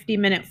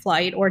 50-minute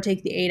flight or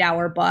take the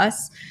 8-hour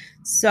bus.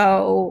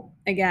 So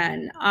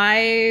again,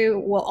 I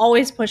will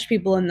always push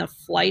people in the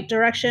flight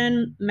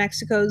direction.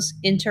 Mexico's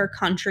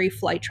inter-country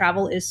flight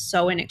travel is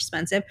so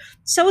inexpensive.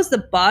 So is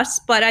the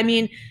bus, but I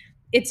mean,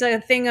 it's a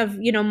thing of,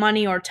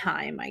 money or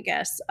time, I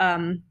guess.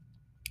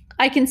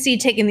 I can see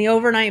taking the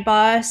overnight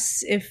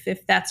bus if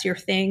that's your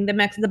thing.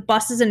 The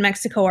buses in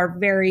Mexico are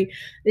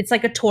it's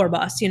like a tour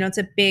bus. It's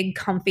a big,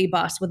 comfy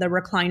bus with a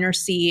recliner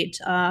seat.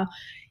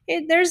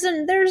 There's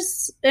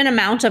an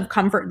amount of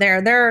comfort there.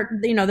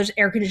 There's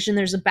air conditioning.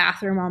 There's a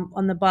bathroom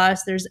on the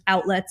bus. There's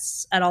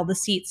outlets at all the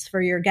seats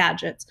for your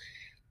gadgets.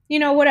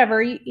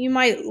 Whatever. You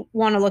might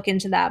want to look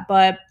into that,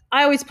 but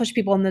I always push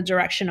people in the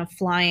direction of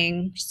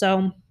flying.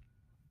 So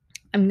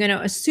I'm going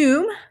to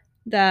assume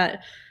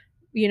that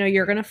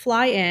you're going to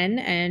fly in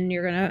and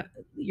you're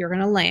going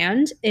to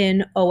land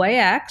in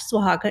OAX,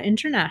 Oaxaca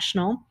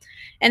International.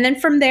 And then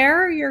from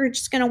there, you're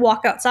just going to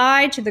walk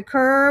outside to the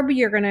curb.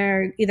 You're going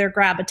to either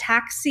grab a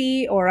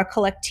taxi or a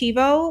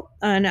colectivo.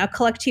 And a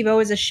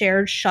colectivo is a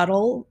shared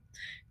shuttle.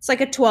 It's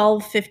like a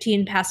 12,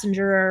 15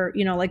 passenger,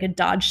 like a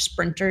Dodge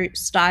Sprinter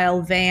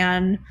style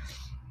van.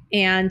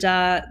 And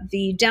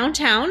the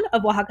downtown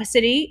of Oaxaca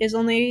City is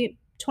only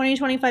 20,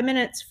 25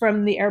 minutes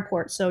from the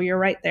airport. So you're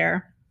right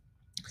there.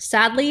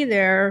 Sadly,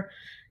 there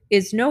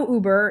is no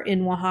Uber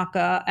in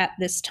Oaxaca at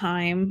this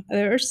time.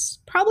 There's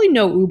probably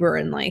no Uber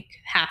in like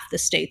half the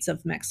states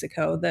of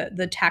Mexico.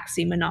 The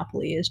taxi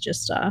monopoly is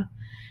just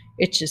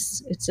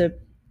it's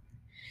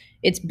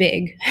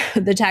big.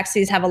 The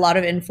taxis have a lot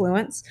of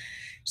influence.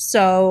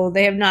 So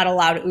they have not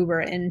allowed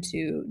Uber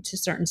into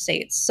certain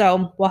states.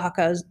 So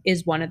Oaxaca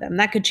is one of them.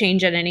 That could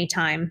change at any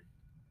time.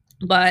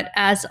 But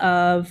as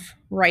of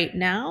right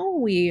now,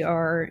 we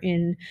are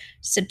in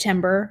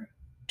September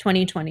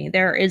 2020.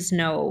 There is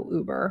no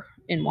Uber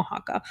in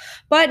Oaxaca,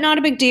 but not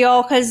a big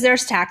deal because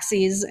there's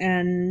taxis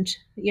and,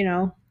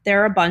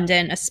 they're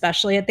abundant,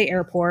 especially at the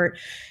airport.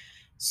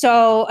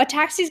 So a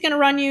taxi is going to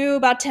run you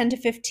about 10 to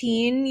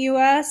 15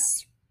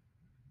 US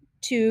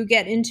to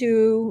get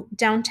into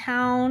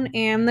downtown,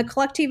 and the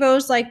collectivo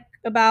is like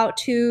about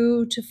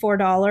 $2 to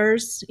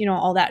 $4.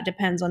 All that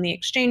depends on the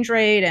exchange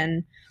rate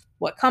and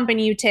what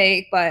company you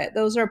take, but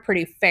those are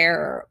pretty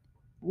fair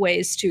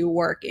ways to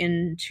work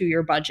into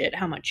your budget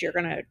how much you're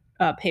going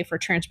to pay for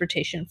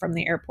transportation from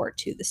the airport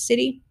to the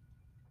city.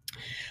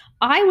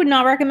 I would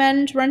not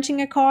recommend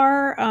renting a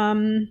car.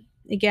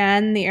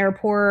 Again, the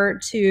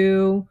airport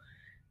to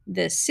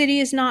the city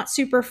is not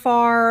super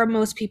far.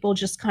 Most people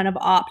just kind of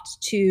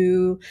opt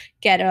to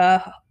get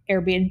a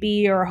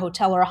Airbnb or a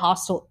hotel or a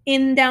hostel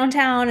in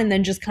downtown and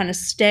then just kind of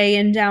stay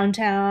in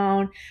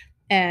downtown.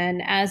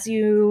 And as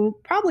you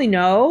probably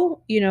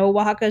know,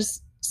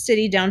 Oaxaca's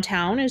city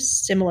downtown is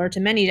similar to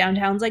many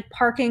downtowns. Like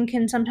parking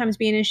can sometimes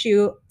be an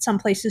issue. Some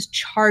places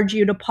charge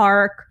you to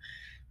park.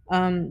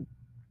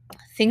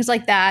 Things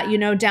like that.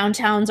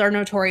 Downtowns are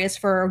notorious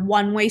for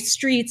one-way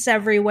streets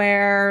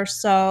everywhere.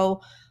 So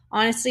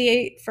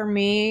honestly, for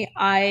me,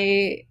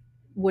 I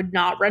would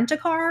not rent a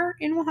car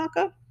in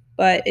Oaxaca.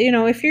 But,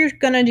 if you're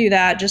going to do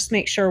that, just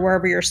make sure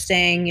wherever you're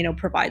staying,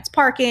 provides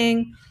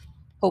parking.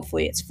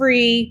 Hopefully it's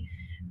free.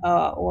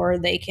 Or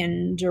they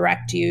can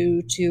direct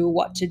you to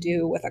what to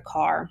do with a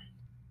car.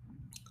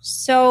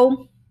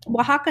 So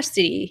Oaxaca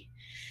City,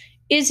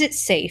 is it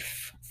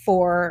safe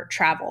for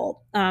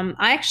travel?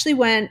 I actually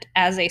went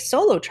as a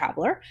solo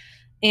traveler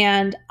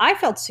and I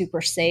felt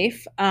super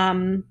safe.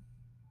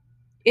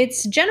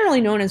 It's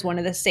generally known as one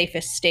of the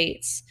safest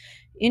states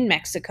in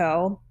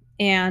Mexico.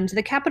 And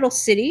the capital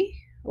city,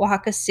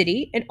 Oaxaca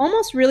City, it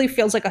almost really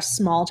feels like a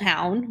small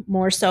town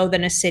more so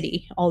than a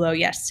city. Although,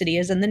 yes, city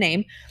is in the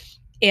name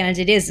and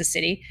it is a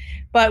city.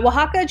 But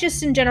Oaxaca,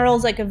 just in general,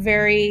 is like a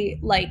very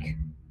like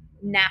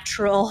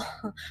natural.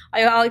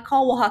 I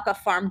call Oaxaca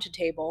farm to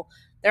table.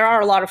 There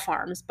are a lot of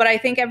farms, but I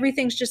think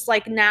everything's just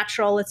like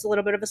natural. It's a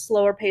little bit of a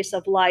slower pace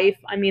of life.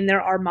 I mean,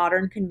 there are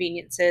modern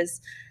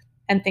conveniences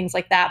and things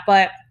like that,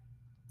 but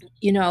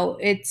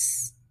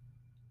it's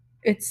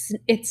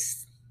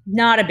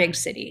not a big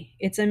city.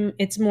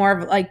 It's more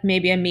of like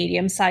maybe a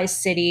medium-sized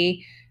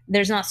city.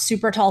 There's not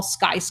super tall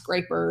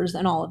skyscrapers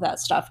and all of that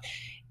stuff.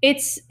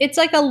 It's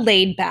like a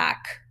laid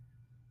back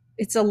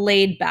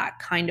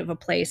kind of a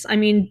place. I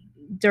mean,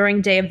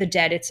 during Day of the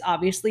Dead, it's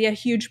obviously a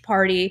huge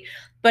party,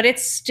 but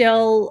it's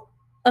still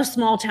a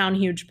small town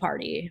huge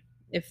party,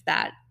 if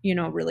that,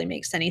 really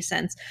makes any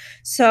sense.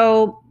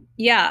 So,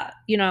 yeah,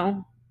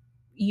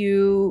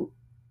 you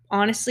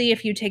honestly,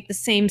 if you take the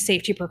same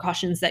safety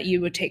precautions that you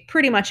would take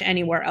pretty much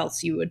anywhere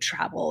else you would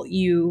travel,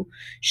 you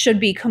should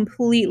be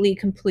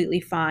completely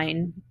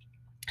fine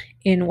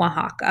in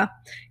Oaxaca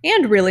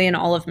and really in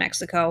all of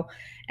Mexico.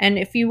 And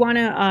if you want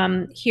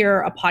to hear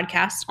a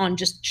podcast on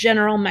just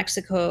general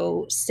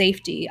Mexico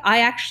safety, I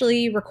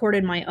actually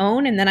recorded my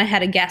own and then I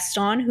had a guest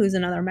on who's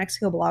another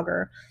Mexico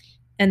blogger,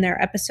 and they're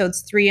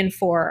episodes 3 and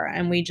 4.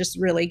 And we just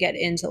really get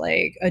into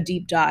like a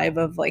deep dive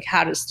of like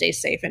how to stay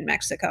safe in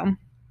Mexico.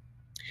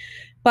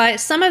 But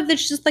some of the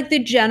just like the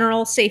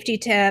general safety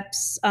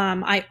tips,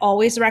 I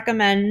always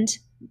recommend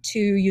to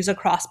use a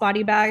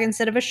crossbody bag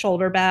instead of a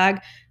shoulder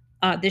bag.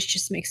 This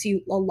just makes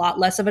you a lot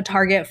less of a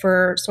target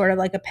for sort of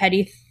like a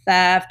petty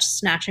theft,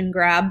 snatch and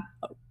grab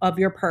of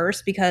your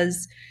purse.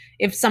 Because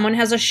if someone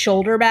has a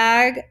shoulder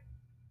bag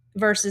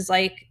versus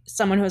like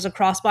someone who has a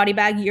crossbody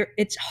bag,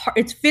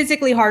 it's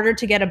physically harder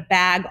to get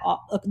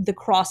the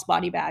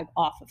crossbody bag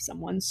off of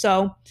someone.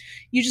 So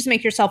you just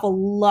make yourself a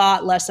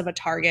lot less of a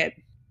target.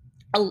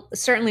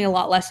 Certainly a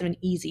lot less of an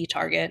easy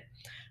target.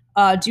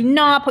 Do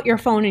not put your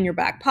phone in your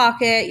back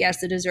pocket.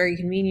 Yes, it is very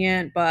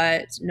convenient,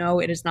 but no,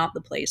 it is not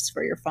the place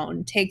for your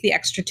phone. Take the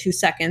extra 2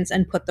 seconds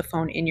and put the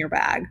phone in your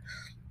bag.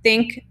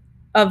 Think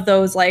of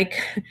those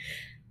like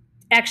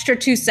extra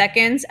 2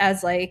 seconds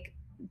as like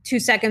 2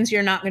 seconds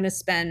you're not going to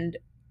spend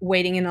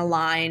waiting in a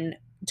line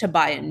to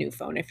buy a new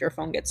phone if your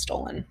phone gets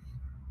stolen.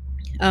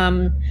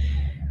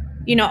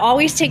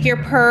 Always take your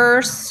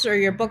purse or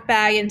your book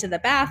bag into the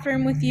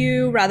bathroom with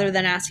you rather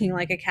than asking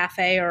like a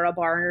cafe or a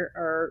bar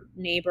or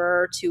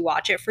neighbor to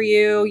watch it for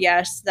you.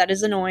 Yes, that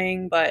is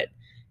annoying, but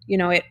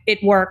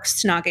it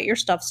works to not get your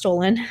stuff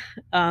stolen.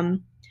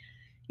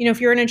 If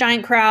you're in a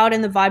giant crowd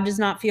and the vibe does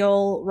not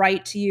feel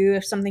right to you,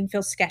 if something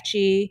feels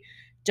sketchy,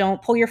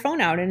 don't pull your phone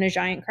out in a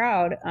giant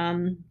crowd.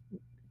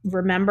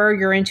 Remember,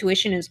 your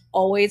intuition is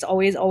always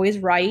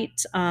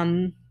right.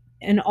 And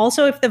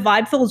also, if the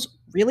vibe feels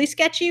really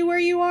sketchy where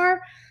you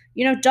are,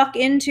 duck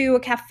into a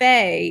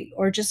cafe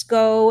or just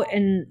go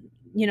and,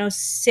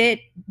 sit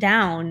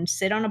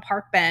on a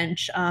park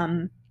bench,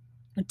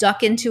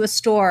 duck into a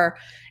store,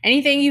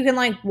 anything you can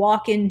like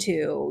walk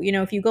into.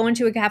 If you go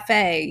into a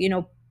cafe,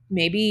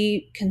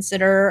 maybe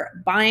consider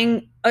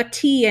buying a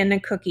tea and a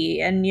cookie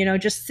and,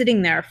 just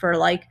sitting there for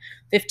like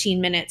 15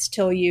 minutes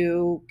till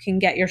you can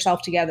get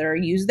yourself together,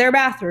 use their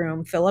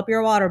bathroom, fill up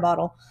your water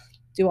bottle,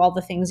 do all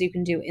the things you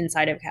can do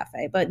inside of a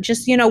cafe. But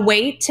just,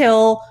 wait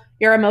till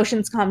your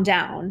emotions calm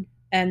down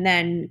and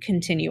then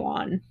continue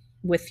on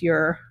with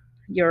your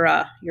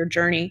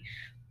journey.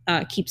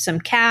 Keep some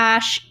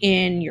cash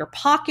in your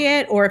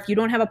pocket, or if you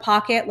don't have a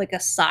pocket, like a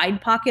side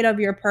pocket of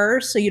your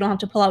purse, so you don't have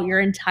to pull out your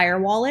entire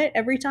wallet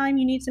every time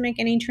you need to make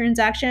any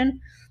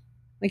transaction.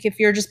 Like if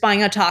you're just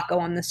buying a taco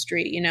on the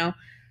street,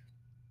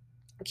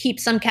 keep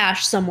some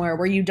cash somewhere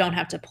where you don't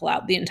have to pull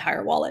out the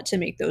entire wallet to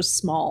make those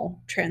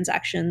small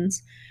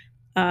transactions.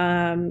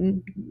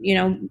 Don't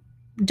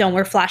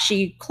wear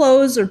flashy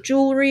clothes or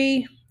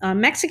jewelry.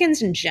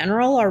 Mexicans in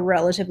general are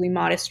relatively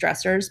modest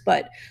dressers,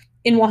 but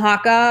in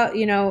Oaxaca,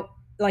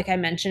 like I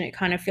mentioned, it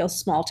kind of feels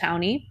small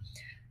towny.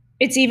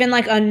 It's even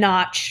like a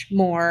notch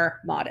more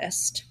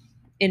modest,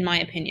 in my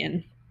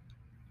opinion.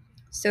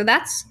 So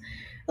that's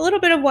a little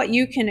bit of what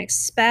you can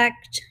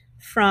expect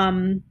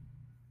from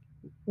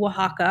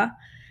Oaxaca.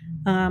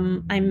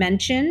 I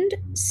mentioned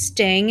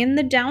staying in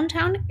the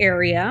downtown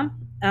area.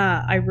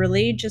 I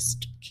really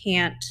just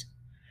can't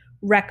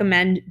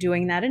recommend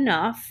doing that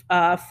enough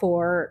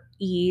for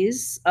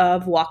ease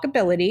of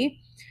walkability.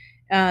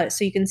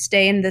 So you can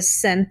stay in the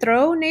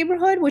Centro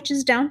neighborhood, which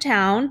is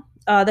downtown.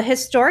 The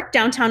historic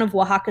downtown of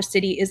Oaxaca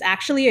City is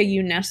actually a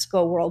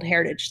UNESCO World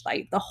Heritage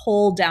Site, the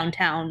whole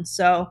downtown.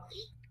 So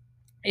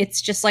it's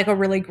just like a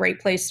really great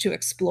place to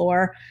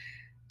explore.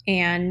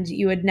 And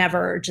you would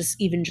never just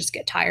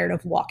get tired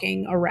of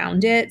walking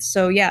around it.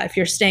 So yeah, if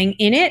you're staying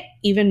in it,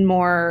 even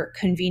more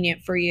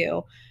convenient for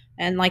you.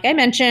 And like I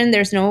mentioned,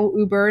 there's no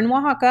Uber in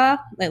Oaxaca,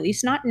 at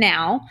least not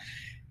now.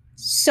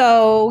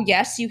 So,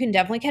 yes, you can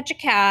definitely catch a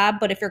cab,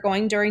 but if you're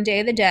going during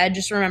Day of the Dead,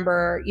 just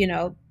remember,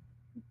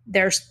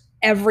 there's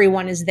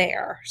everyone is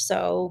there.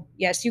 So,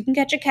 yes, you can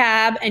catch a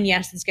cab, and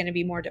yes, it's going to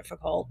be more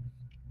difficult.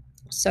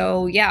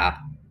 So, yeah,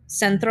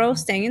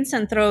 staying in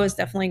Centro is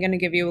definitely going to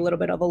give you a little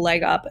bit of a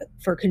leg up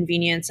for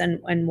convenience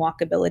and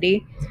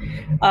walkability.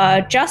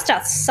 Just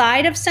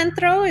outside of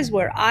Centro is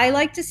where I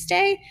like to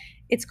stay.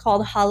 It's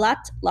called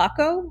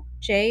Jalatlaco,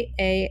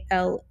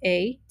 Jalatlaco.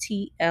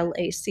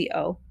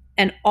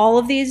 And all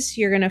of these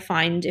you're going to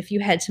find if you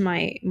head to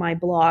my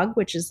blog,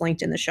 which is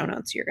linked in the show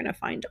notes. You're going to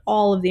find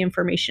all of the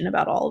information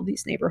about all of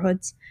these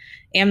neighborhoods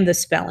and the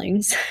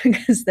spellings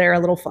because they're a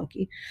little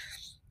funky.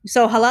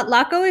 So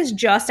Jalatlaco is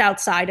just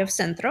outside of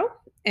Centro,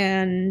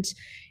 and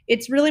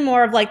it's really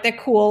more of like the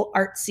cool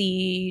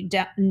artsy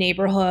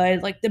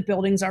neighborhood. Like the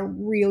buildings are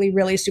really,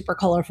 really super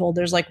colorful.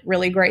 There's like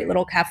really great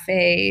little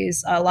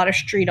cafes, a lot of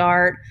street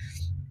art.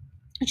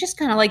 It's just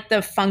kind of like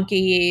the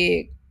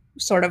funky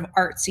sort of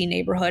artsy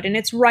neighborhood, and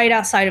it's right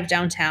outside of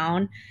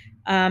downtown.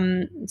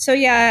 So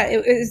yeah,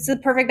 it's the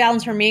perfect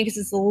balance for me because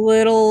it's a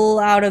little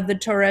out of the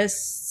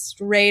tourist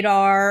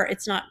radar.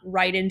 It's not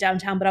right in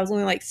downtown, but I was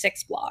only like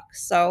 6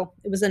 blocks, so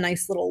it was a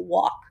nice little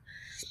walk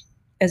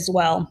as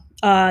well.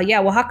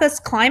 Yeah, Oaxaca's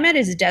climate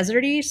is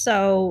deserty,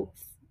 so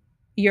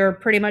you're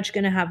pretty much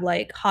going to have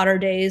like hotter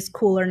days,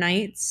 cooler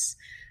nights,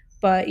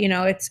 but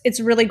it's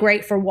really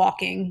great for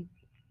walking.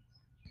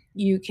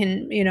 You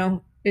can,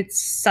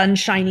 it's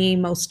sunshiny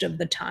most of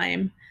the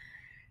time.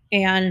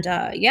 And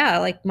yeah,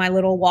 like my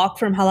little walk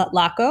from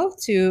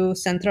Jalatlaco to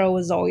Centro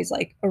was always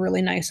like a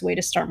really nice way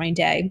to start my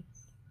day.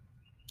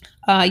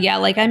 Yeah,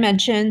 like I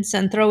mentioned,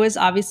 Centro is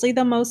obviously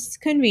the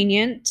most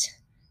convenient.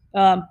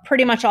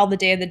 Pretty much all the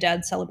Day of the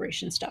Dead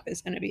celebration stuff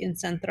is going to be in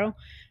Centro,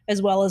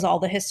 as well as all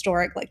the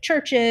historic like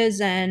churches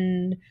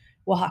and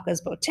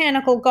Oaxaca's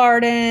botanical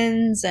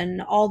gardens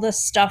and all the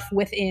stuff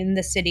within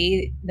the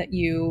city that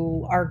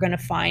you are going to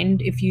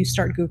find if you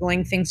start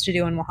Googling things to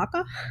do in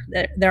Oaxaca.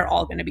 They're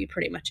all going to be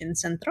pretty much in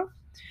Centro.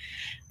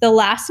 The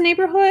last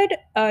neighborhood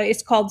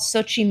is called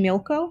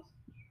Xochimilco.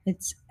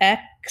 It's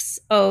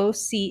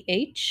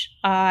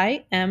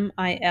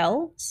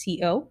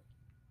Xochimilco.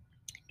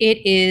 It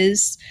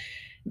is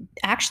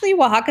actually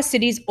Oaxaca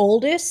City's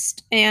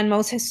oldest and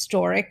most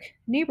historic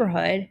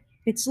neighborhood.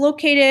 It's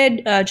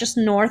located just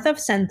north of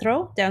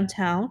Centro,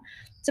 downtown.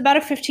 It's about a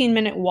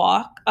 15-minute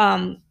walk.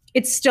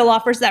 It still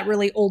offers that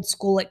really old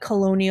school, like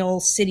colonial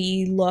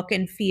city look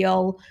and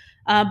feel,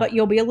 but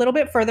you'll be a little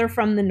bit further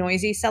from the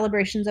noisy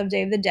celebrations of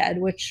Day of the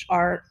Dead, which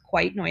are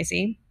quite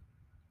noisy.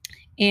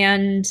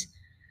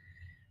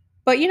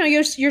 But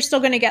you're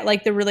still going to get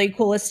like the really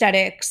cool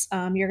aesthetics.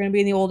 You're going to be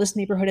in the oldest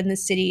neighborhood in the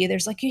city.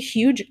 There's like a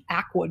huge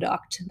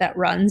aqueduct that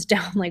runs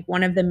down like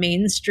one of the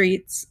main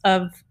streets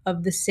of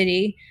the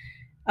city,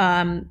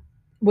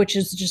 which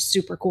is just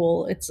super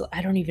cool.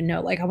 I don't even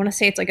know. Like I want to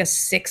say it's like a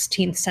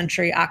 16th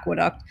century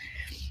aqueduct.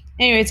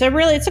 Anyway,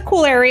 it's a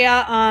cool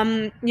area.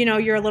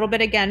 You're a little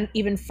bit again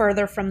even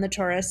further from the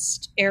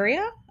tourist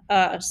area,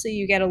 so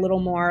you get a little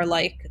more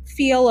like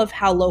feel of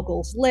how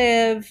locals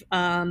live.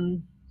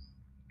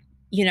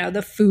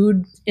 The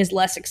food is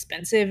less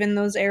expensive in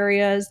those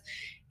areas.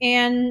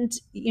 And,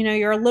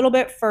 you're a little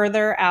bit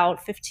further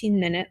out, 15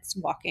 minutes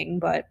walking.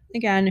 But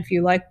again, if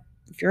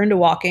you're into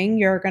walking,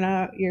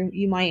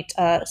 you might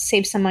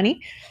save some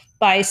money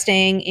by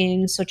staying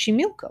in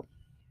Xochimilco.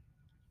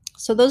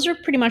 So those are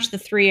pretty much the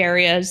 3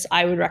 areas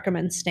I would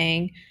recommend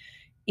staying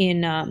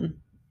in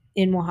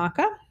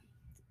Oaxaca.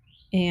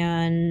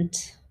 And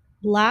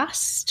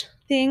last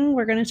thing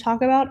we're going to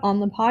talk about on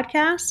the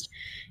podcast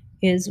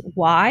is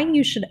why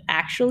you should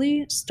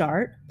actually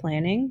start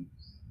planning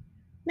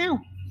now.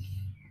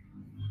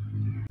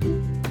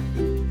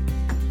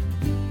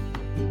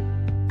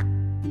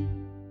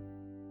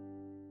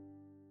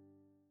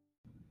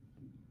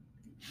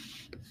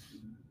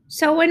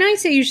 So when I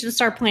say you should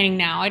start planning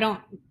now, I don't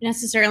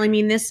necessarily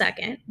mean this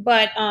second,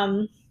 but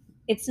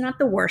it's not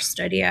the worst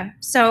idea.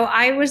 So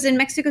I was in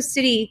Mexico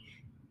City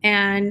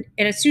and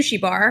at a sushi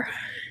bar,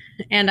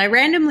 and I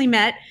randomly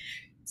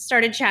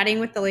started chatting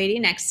with the lady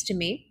next to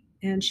me.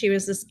 And she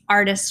was this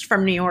artist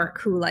from New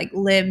York who like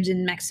lived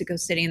in Mexico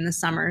City in the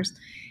summers.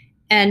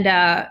 And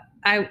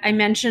I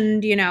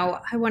mentioned,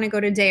 I want to go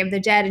to Day of the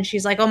Dead. And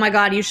she's like, oh my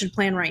God, you should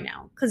plan right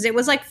now. Because it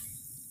was like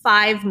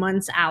 5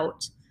 months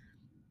out.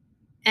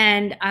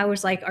 And I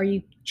was like, are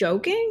you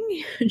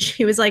joking? And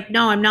she was like,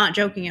 no, I'm not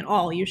joking at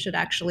all. You should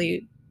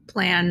actually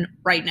plan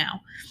right now.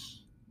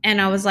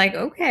 And I was like,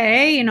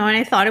 okay, and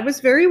I thought it was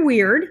very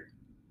weird.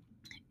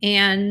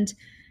 And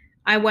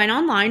I went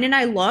online and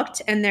I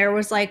looked, and there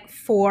was like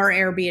 4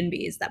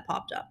 Airbnbs that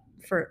popped up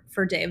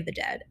for Day of the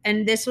Dead.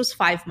 And this was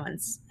 5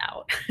 months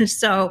out.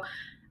 So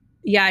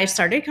yeah, I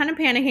started kind of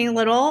panicking a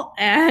little.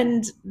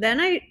 And then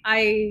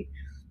I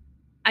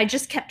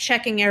just kept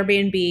checking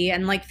Airbnb,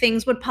 and like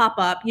things would pop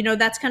up.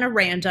 That's kind of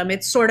random.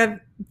 It's sort of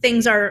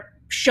things are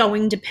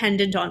showing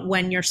dependent on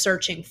when you're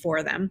searching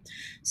for them.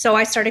 So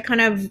I started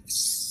kind of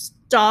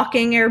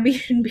stalking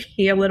Airbnb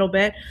a little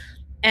bit.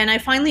 And I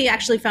finally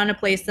actually found a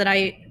place that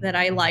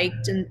I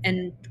liked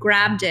and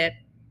grabbed it.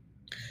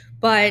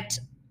 But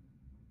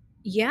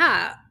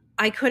yeah,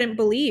 I couldn't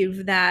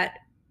believe that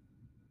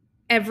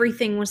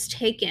everything was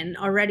taken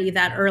already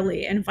that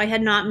early. And if I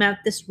had not met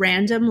this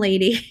random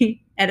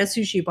lady at a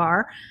sushi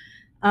bar,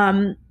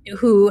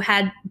 who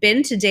had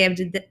been to Day of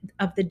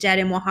the Dead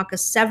in Oaxaca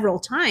several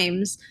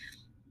times,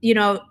 you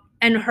know,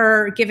 and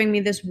her giving me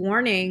this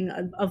warning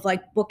of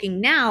like booking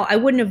now, I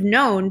wouldn't have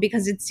known,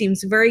 because it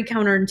seems very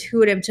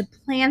counterintuitive to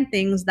plan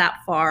things that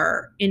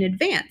far in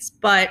advance.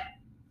 But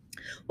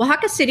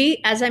Oaxaca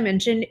City, as I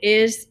mentioned,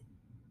 is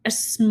a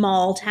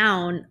small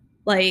town.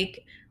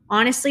 Like,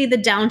 honestly, the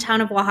downtown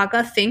of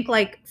Oaxaca, think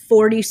like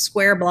 40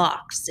 square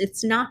blocks.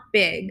 It's not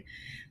big.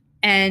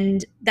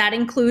 And that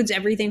includes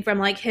everything from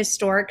like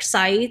historic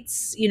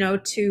sites,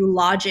 to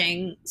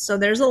lodging. So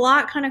there's a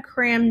lot kind of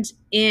crammed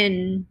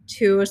in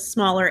to a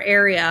smaller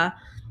area,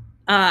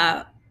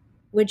 uh,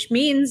 which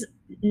means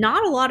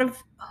not a lot of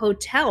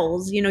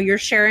hotels. You're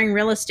sharing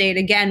real estate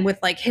again with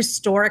like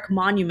historic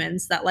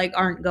monuments that like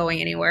aren't going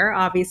anywhere,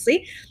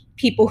 obviously.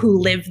 People who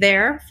live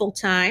there full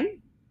time,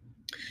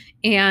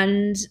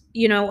 and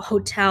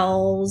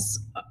hotels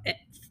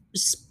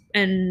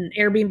and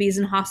Airbnbs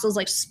and hostels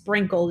like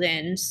sprinkled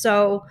in.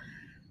 So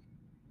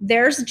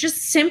there's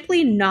just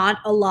simply not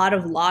a lot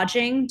of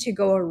lodging to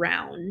go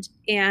around.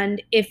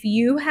 And if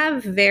you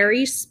have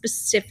very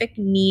specific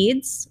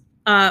needs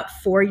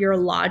for your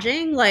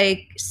lodging,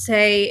 like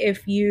say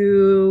if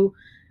you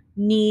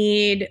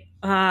need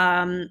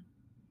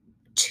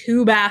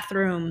 2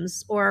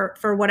 bathrooms, or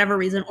for whatever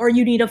reason, or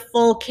you need a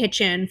full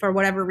kitchen for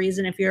whatever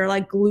reason, if you're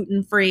like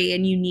gluten free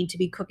and you need to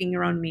be cooking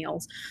your own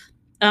meals,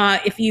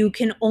 if you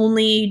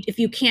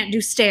can't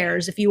do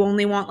stairs, if you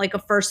only want like a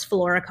first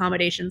floor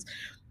accommodations,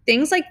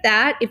 things like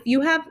that. If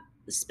you have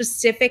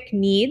specific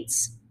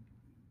needs,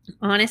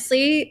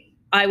 honestly,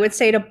 I would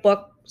say to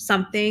book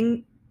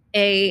something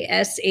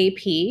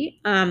ASAP.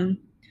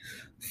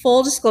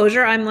 Full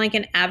disclosure, I'm like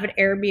an avid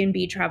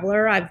Airbnb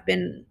traveler. I've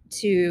been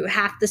to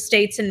half the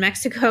states in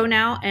Mexico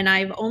now, and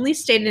I've only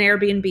stayed in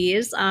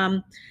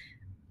Airbnbs.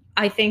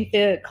 I think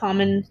the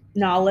common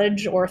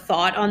knowledge or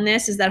thought on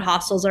this is that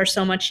hostels are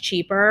so much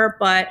cheaper,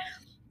 but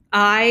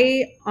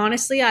I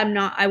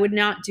would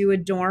not do a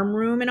dorm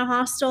room in a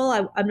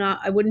hostel.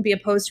 I wouldn't be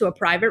opposed to a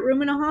private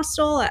room in a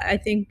hostel. I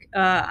think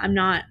I'm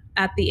not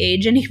at the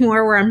age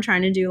anymore where I'm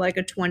trying to do like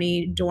a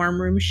 20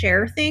 dorm room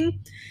share thing.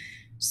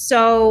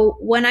 So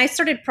when I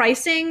started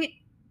pricing,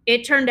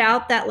 it turned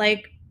out that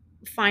like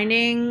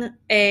finding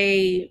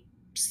a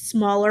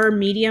smaller,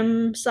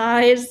 medium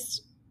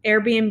sized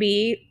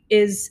Airbnb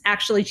is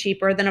actually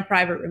cheaper than a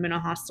private room in a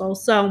hostel.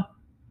 So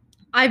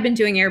I've been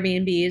doing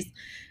Airbnbs.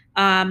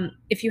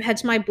 If you head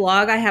to my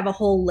blog, I have a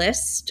whole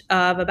list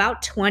of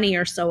about 20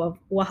 or so of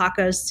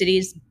Oaxaca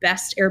City's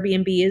best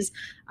Airbnbs.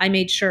 I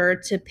made sure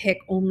to pick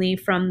only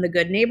from the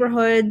good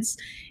neighborhoods,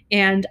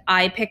 and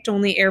I picked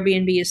only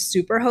Airbnb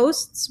super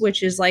hosts,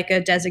 which is like a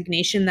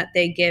designation that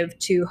they give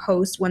to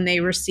hosts when they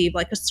receive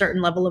like a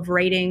certain level of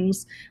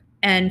ratings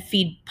and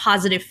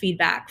positive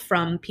feedback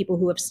from people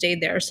who have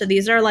stayed there. So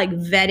these are like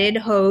vetted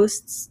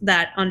hosts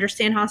that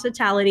understand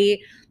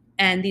hospitality,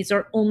 and these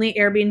are only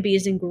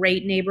Airbnbs in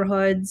great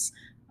neighborhoods.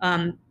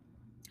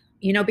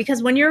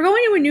 Because when you're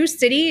going to a new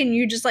city and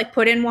you just like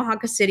put in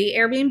Oaxaca City,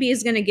 Airbnb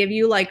is going to give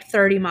you like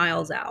 30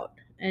 miles out.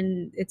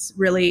 And it's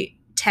really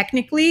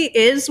technically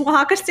is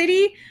Oaxaca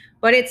City,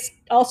 but it's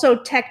also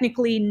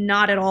technically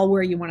not at all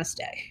where you want to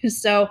stay.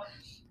 So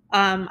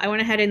I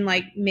went ahead and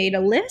like made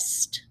a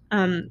list.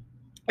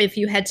 If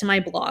you head to my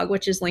blog,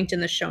 which is linked in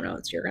the show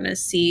notes, you're going to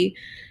see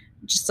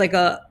just like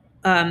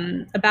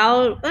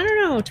about, I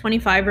don't know,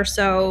 25 or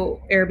so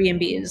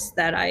Airbnbs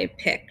that I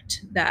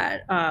picked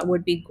that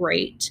would be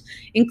great,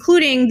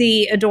 including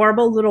the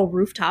adorable little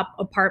rooftop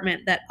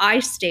apartment that I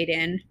stayed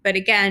in. But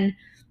again,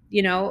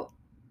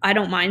 I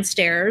don't mind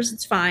stairs.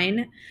 It's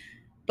fine.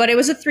 But it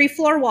was a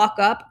 3-floor walk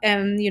up.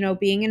 And,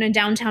 being in a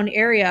downtown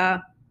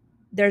area,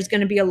 there's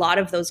going to be a lot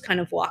of those kind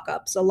of walk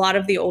ups. A lot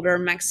of the older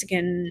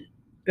Mexican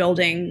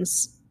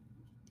buildings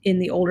in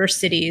the older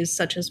cities,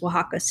 such as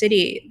Oaxaca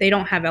City, they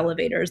don't have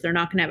elevators. They're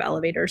not going to have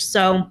elevators.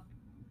 So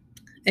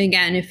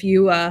again, if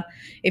you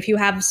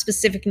have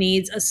specific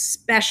needs,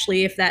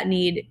 especially if that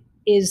need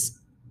is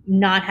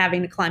not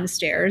having to climb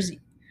stairs,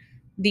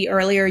 the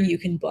earlier you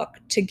can book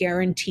to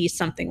guarantee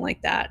something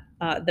like that,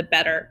 the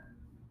better.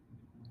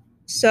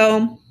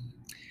 So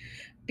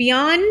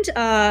beyond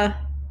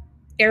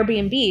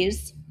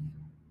Airbnbs,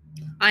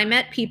 I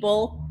met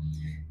people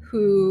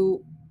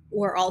who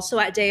were also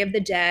at Day of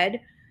the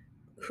Dead,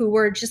 who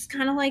were just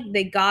kind of like,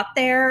 they got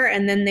there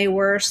and then they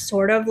were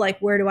sort of like,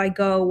 where do I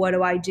go? What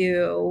do I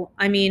do?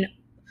 I mean,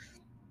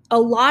 a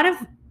lot of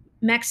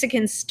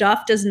Mexican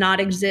stuff does not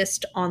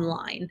exist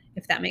online,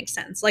 if that makes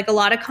sense. Like a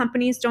lot of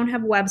companies don't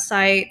have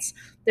websites.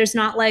 There's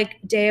not like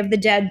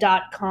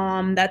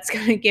dayofthedead.com that's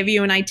going to give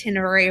you an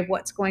itinerary of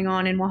what's going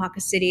on in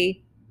Oaxaca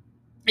City.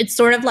 It's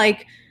sort of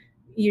like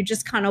you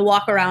just kind of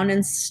walk around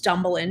and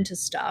stumble into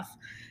stuff.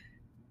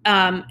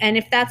 And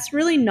if that's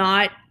really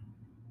not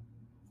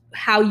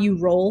how you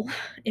roll.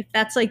 If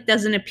that's like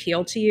doesn't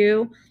appeal to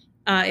you,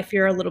 if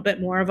you're a little bit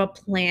more of a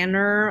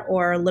planner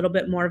or a little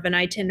bit more of an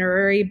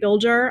itinerary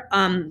builder,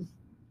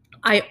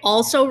 I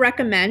also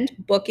recommend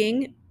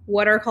booking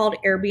what are called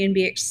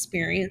Airbnb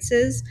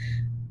experiences.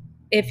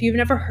 If you've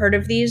never heard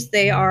of these,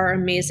 they are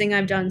amazing.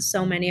 I've done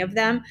so many of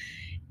them.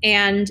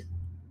 And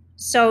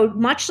so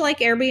much like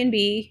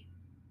Airbnb,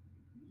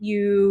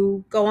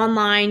 you go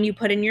online, you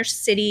put in your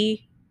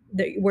city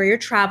where you're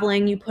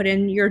traveling, you put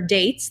in your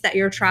dates that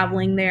you're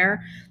traveling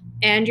there,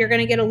 and you're going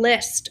to get a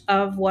list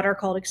of what are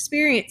called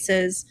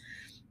experiences.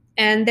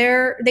 And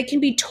they can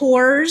be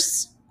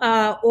tours,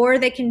 or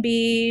they can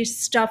be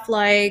stuff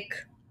like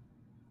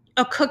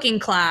a cooking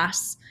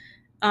class,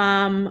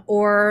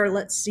 or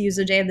let's use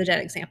a Day of the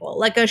Dead example,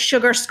 like a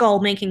sugar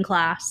skull making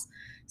class,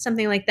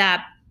 something like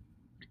that.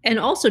 And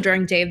also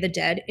during Day of the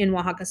Dead in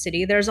Oaxaca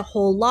City, there's a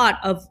whole lot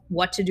of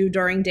what to do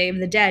during Day of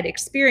the Dead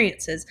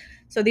experiences.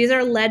 So these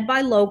are led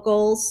by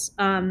locals.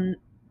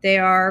 They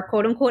are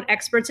quote unquote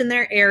experts in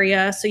their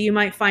area. So you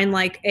might find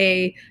like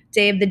a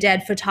Day of the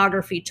Dead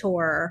photography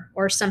tour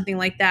or something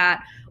like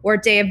that, or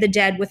Day of the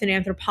Dead with an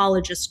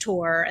anthropologist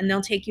tour. And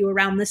they'll take you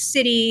around the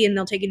city, and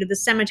they'll take you to the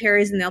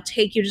cemeteries, and they'll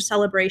take you to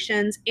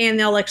celebrations, and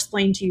they'll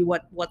explain to you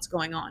what's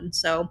going on.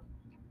 So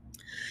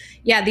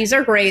yeah, these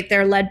are great.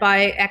 They're led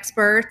by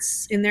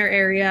experts in their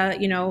area,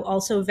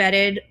 also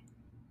vetted,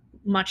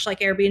 much like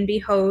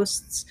Airbnb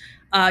hosts.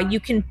 You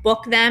can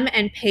book them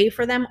and pay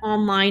for them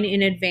online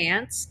in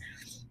advance.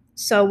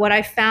 So what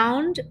I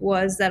found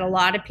was that a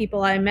lot of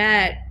people I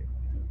met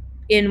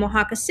in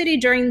Oaxaca City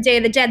during the Day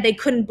of the Dead, they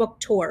couldn't book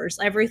tours.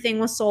 Everything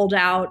was sold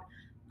out.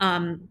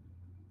 And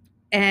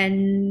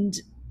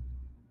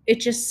it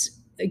just,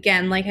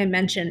 again, like I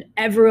mentioned,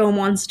 everyone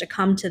wants to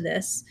come to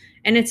this,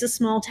 and it's a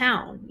small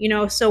town,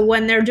 so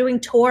when they're doing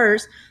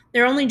tours,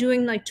 they're only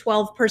doing like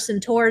 12-person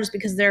tours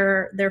because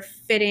they're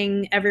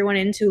fitting everyone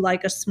into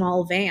like a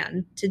small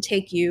van to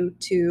take you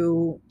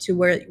to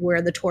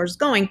where the tour is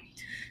going.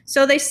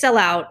 So they sell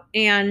out.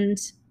 And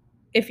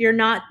if you're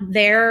not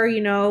there,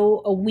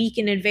 a week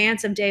in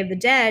advance of Day of the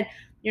Dead,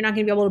 you're not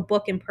going to be able to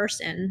book in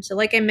person. So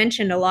like I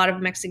mentioned, a lot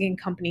of Mexican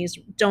companies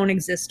don't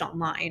exist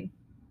online.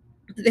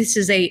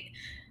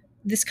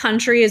 This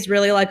country is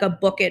really like a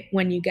book it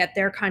when you get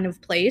there kind of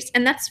place.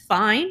 And that's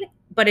fine,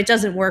 but it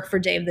doesn't work for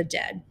Day of the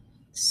Dead.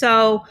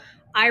 So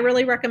I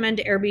really recommend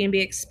Airbnb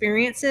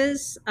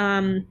experiences.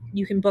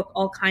 You can book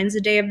all kinds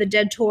of Day of the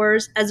Dead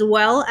tours, as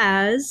well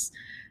as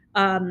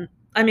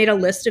I made a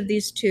list of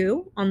these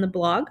too on the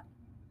blog.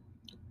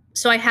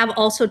 So I have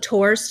also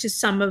tours to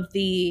some of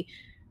the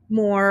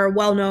more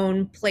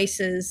well-known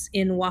places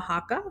in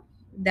Oaxaca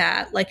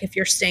that, like, if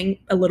you're staying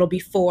a little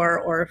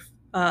before or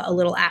a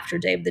little after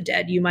Day of the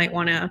Dead, you might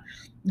want to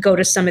go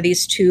to some of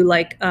these too,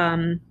 like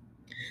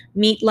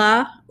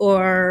Mitla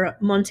or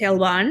Monte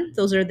Alban.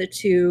 Those are the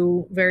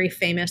two very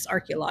famous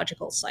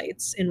archaeological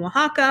sites in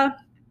Oaxaca.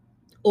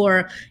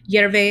 Or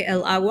Hierve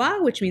el Agua,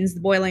 which means the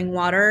boiling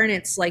water. And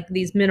it's like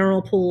these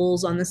mineral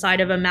pools on the side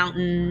of a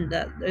mountain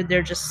that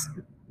they're just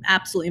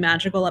absolutely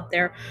magical up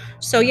there.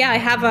 So yeah, I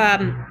have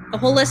a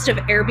whole list of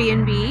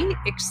Airbnb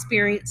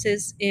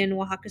experiences in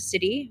Oaxaca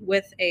City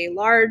with a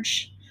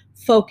large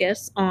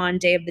focus on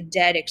Day of the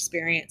Dead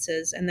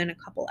experiences, and then a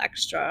couple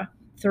extra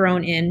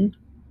thrown in.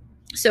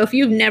 So if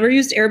you've never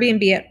used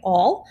Airbnb at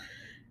all,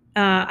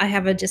 I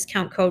have a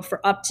discount code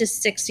for up to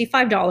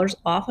 $65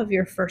 off of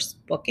your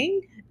first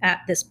booking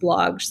at this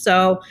blog.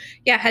 So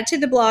yeah, head to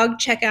the blog,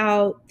 check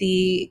out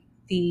the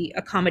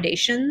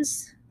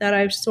accommodations that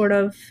I've sort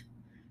of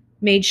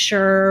made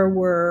sure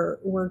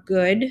were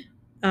good,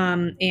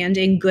 and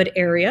in good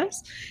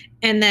areas.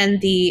 And then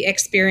the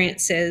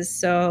experiences.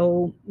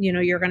 So,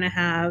 you're going to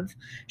have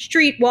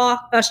street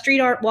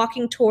art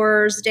walking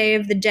tours, Day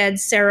of the Dead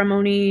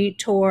ceremony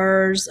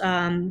tours,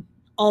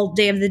 all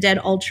Day of the Dead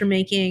ultra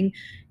making,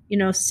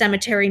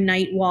 cemetery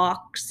night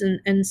walks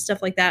and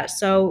stuff like that.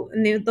 So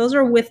those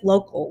are with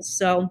locals,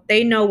 so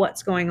they know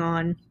what's going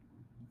on.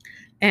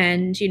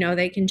 And,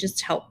 they can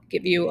just help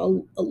give you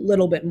a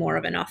little bit more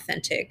of an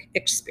authentic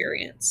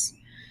experience.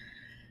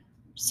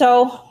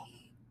 So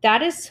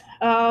that is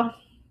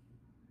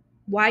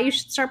why you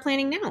should start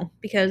planning now,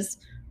 because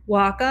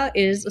Oaxaca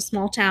is a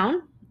small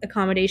town.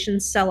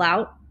 Accommodations sell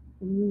out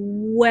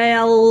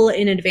well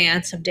in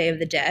advance of Day of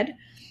the Dead.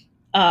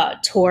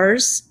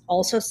 Tours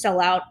also sell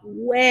out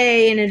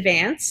way in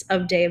advance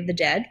of Day of the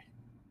Dead.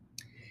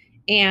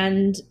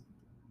 And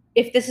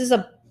if this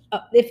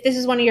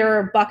is one of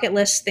your bucket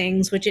list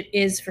things, which it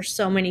is for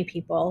so many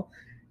people,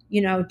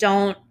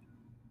 don't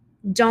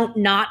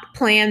not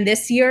plan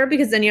this year,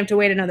 because then you have to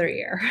wait another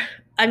year.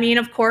 I mean,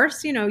 of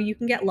course, you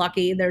can get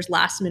lucky. There's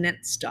last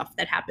minute stuff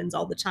that happens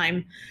all the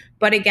time.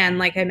 But again,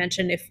 like I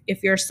mentioned,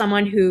 if you're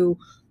someone who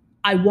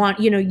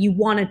you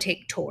want to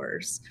take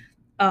tours,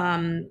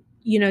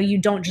 you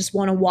don't just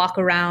want to walk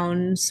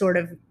around sort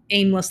of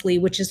aimlessly,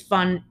 which is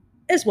fun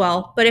as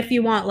well. But if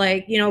you want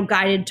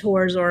guided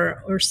tours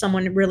or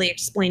someone really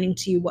explaining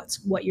to you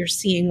what you're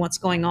seeing, what's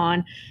going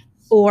on,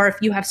 or if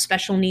you have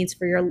special needs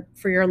for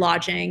your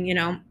lodging,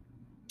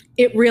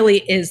 it really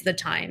is the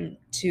time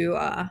to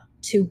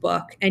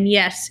book. And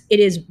yes, it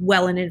is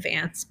well in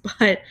advance,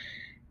 but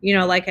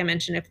like I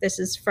mentioned, if this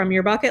is from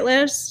your bucket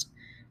list,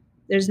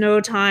 there's no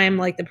time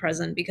like the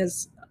present,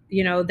 because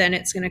then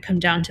it's going to come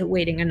down to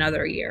waiting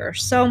another year.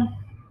 So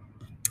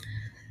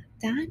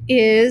that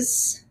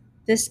is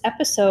this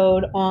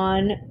episode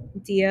on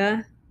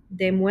Dia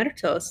de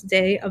Muertos,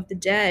 Day of the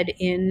Dead,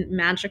 in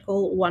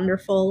magical,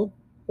 wonderful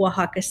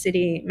Oaxaca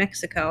City,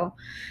 Mexico.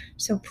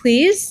 So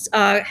please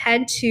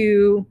head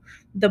to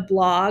the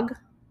blog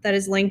that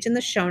is linked in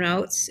the show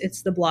notes.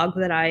 It's the blog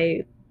that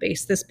I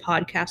base this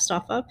podcast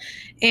off of.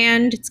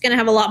 And it's going to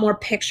have a lot more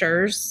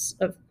pictures,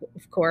 of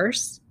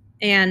course.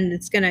 And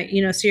it's going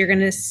to, so you're going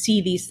to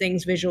see these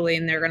things visually,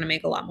 and they're going to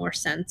make a lot more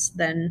sense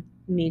than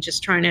me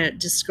just trying to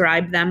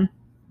describe them.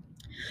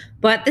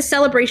 But the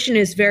celebration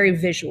is very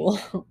visual.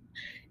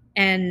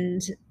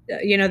 And,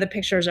 the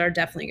pictures are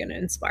definitely going to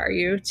inspire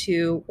you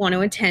to want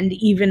to attend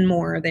even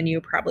more than you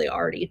probably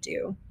already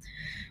do.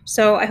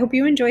 So I hope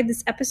you enjoyed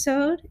this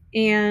episode.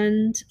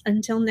 And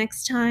until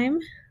next time,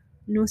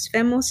 nos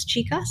vemos,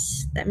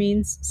 chicas. That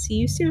means see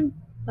you soon.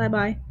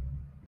 Bye-bye.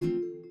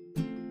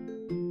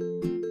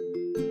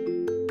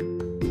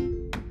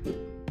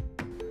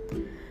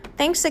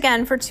 Thanks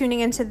again for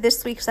tuning into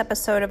this week's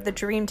episode of the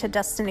Dream to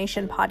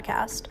Destination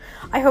podcast.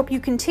 I hope you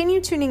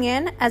continue tuning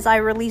in as I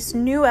release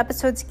new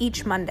episodes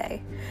each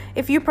Monday.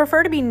 If you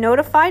prefer to be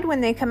notified when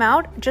they come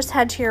out, just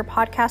head to your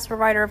podcast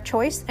provider of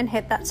choice and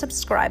hit that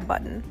subscribe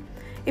button.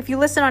 If you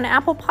listen on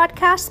Apple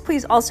Podcasts,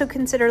 please also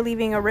consider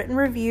leaving a written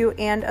review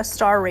and a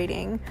star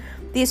rating.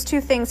 These two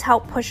things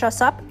help push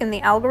us up in the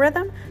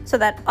algorithm so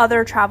that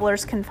other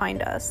travelers can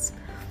find us.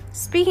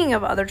 Speaking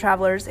of other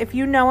travelers, if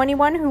you know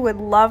anyone who would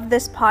love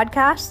this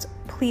podcast,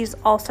 please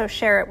also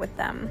share it with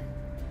them.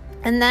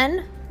 And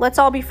then, let's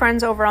all be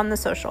friends over on the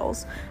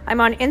socials.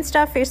 I'm on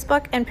Insta,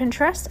 Facebook, and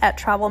Pinterest at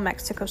Travel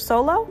Mexico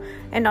Solo,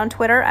 and on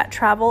Twitter at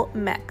Travel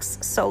Mex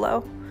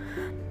Solo.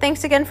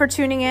 Thanks again for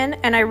tuning in,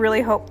 and I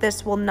really hope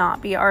this will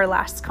not be our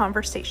last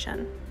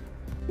conversation.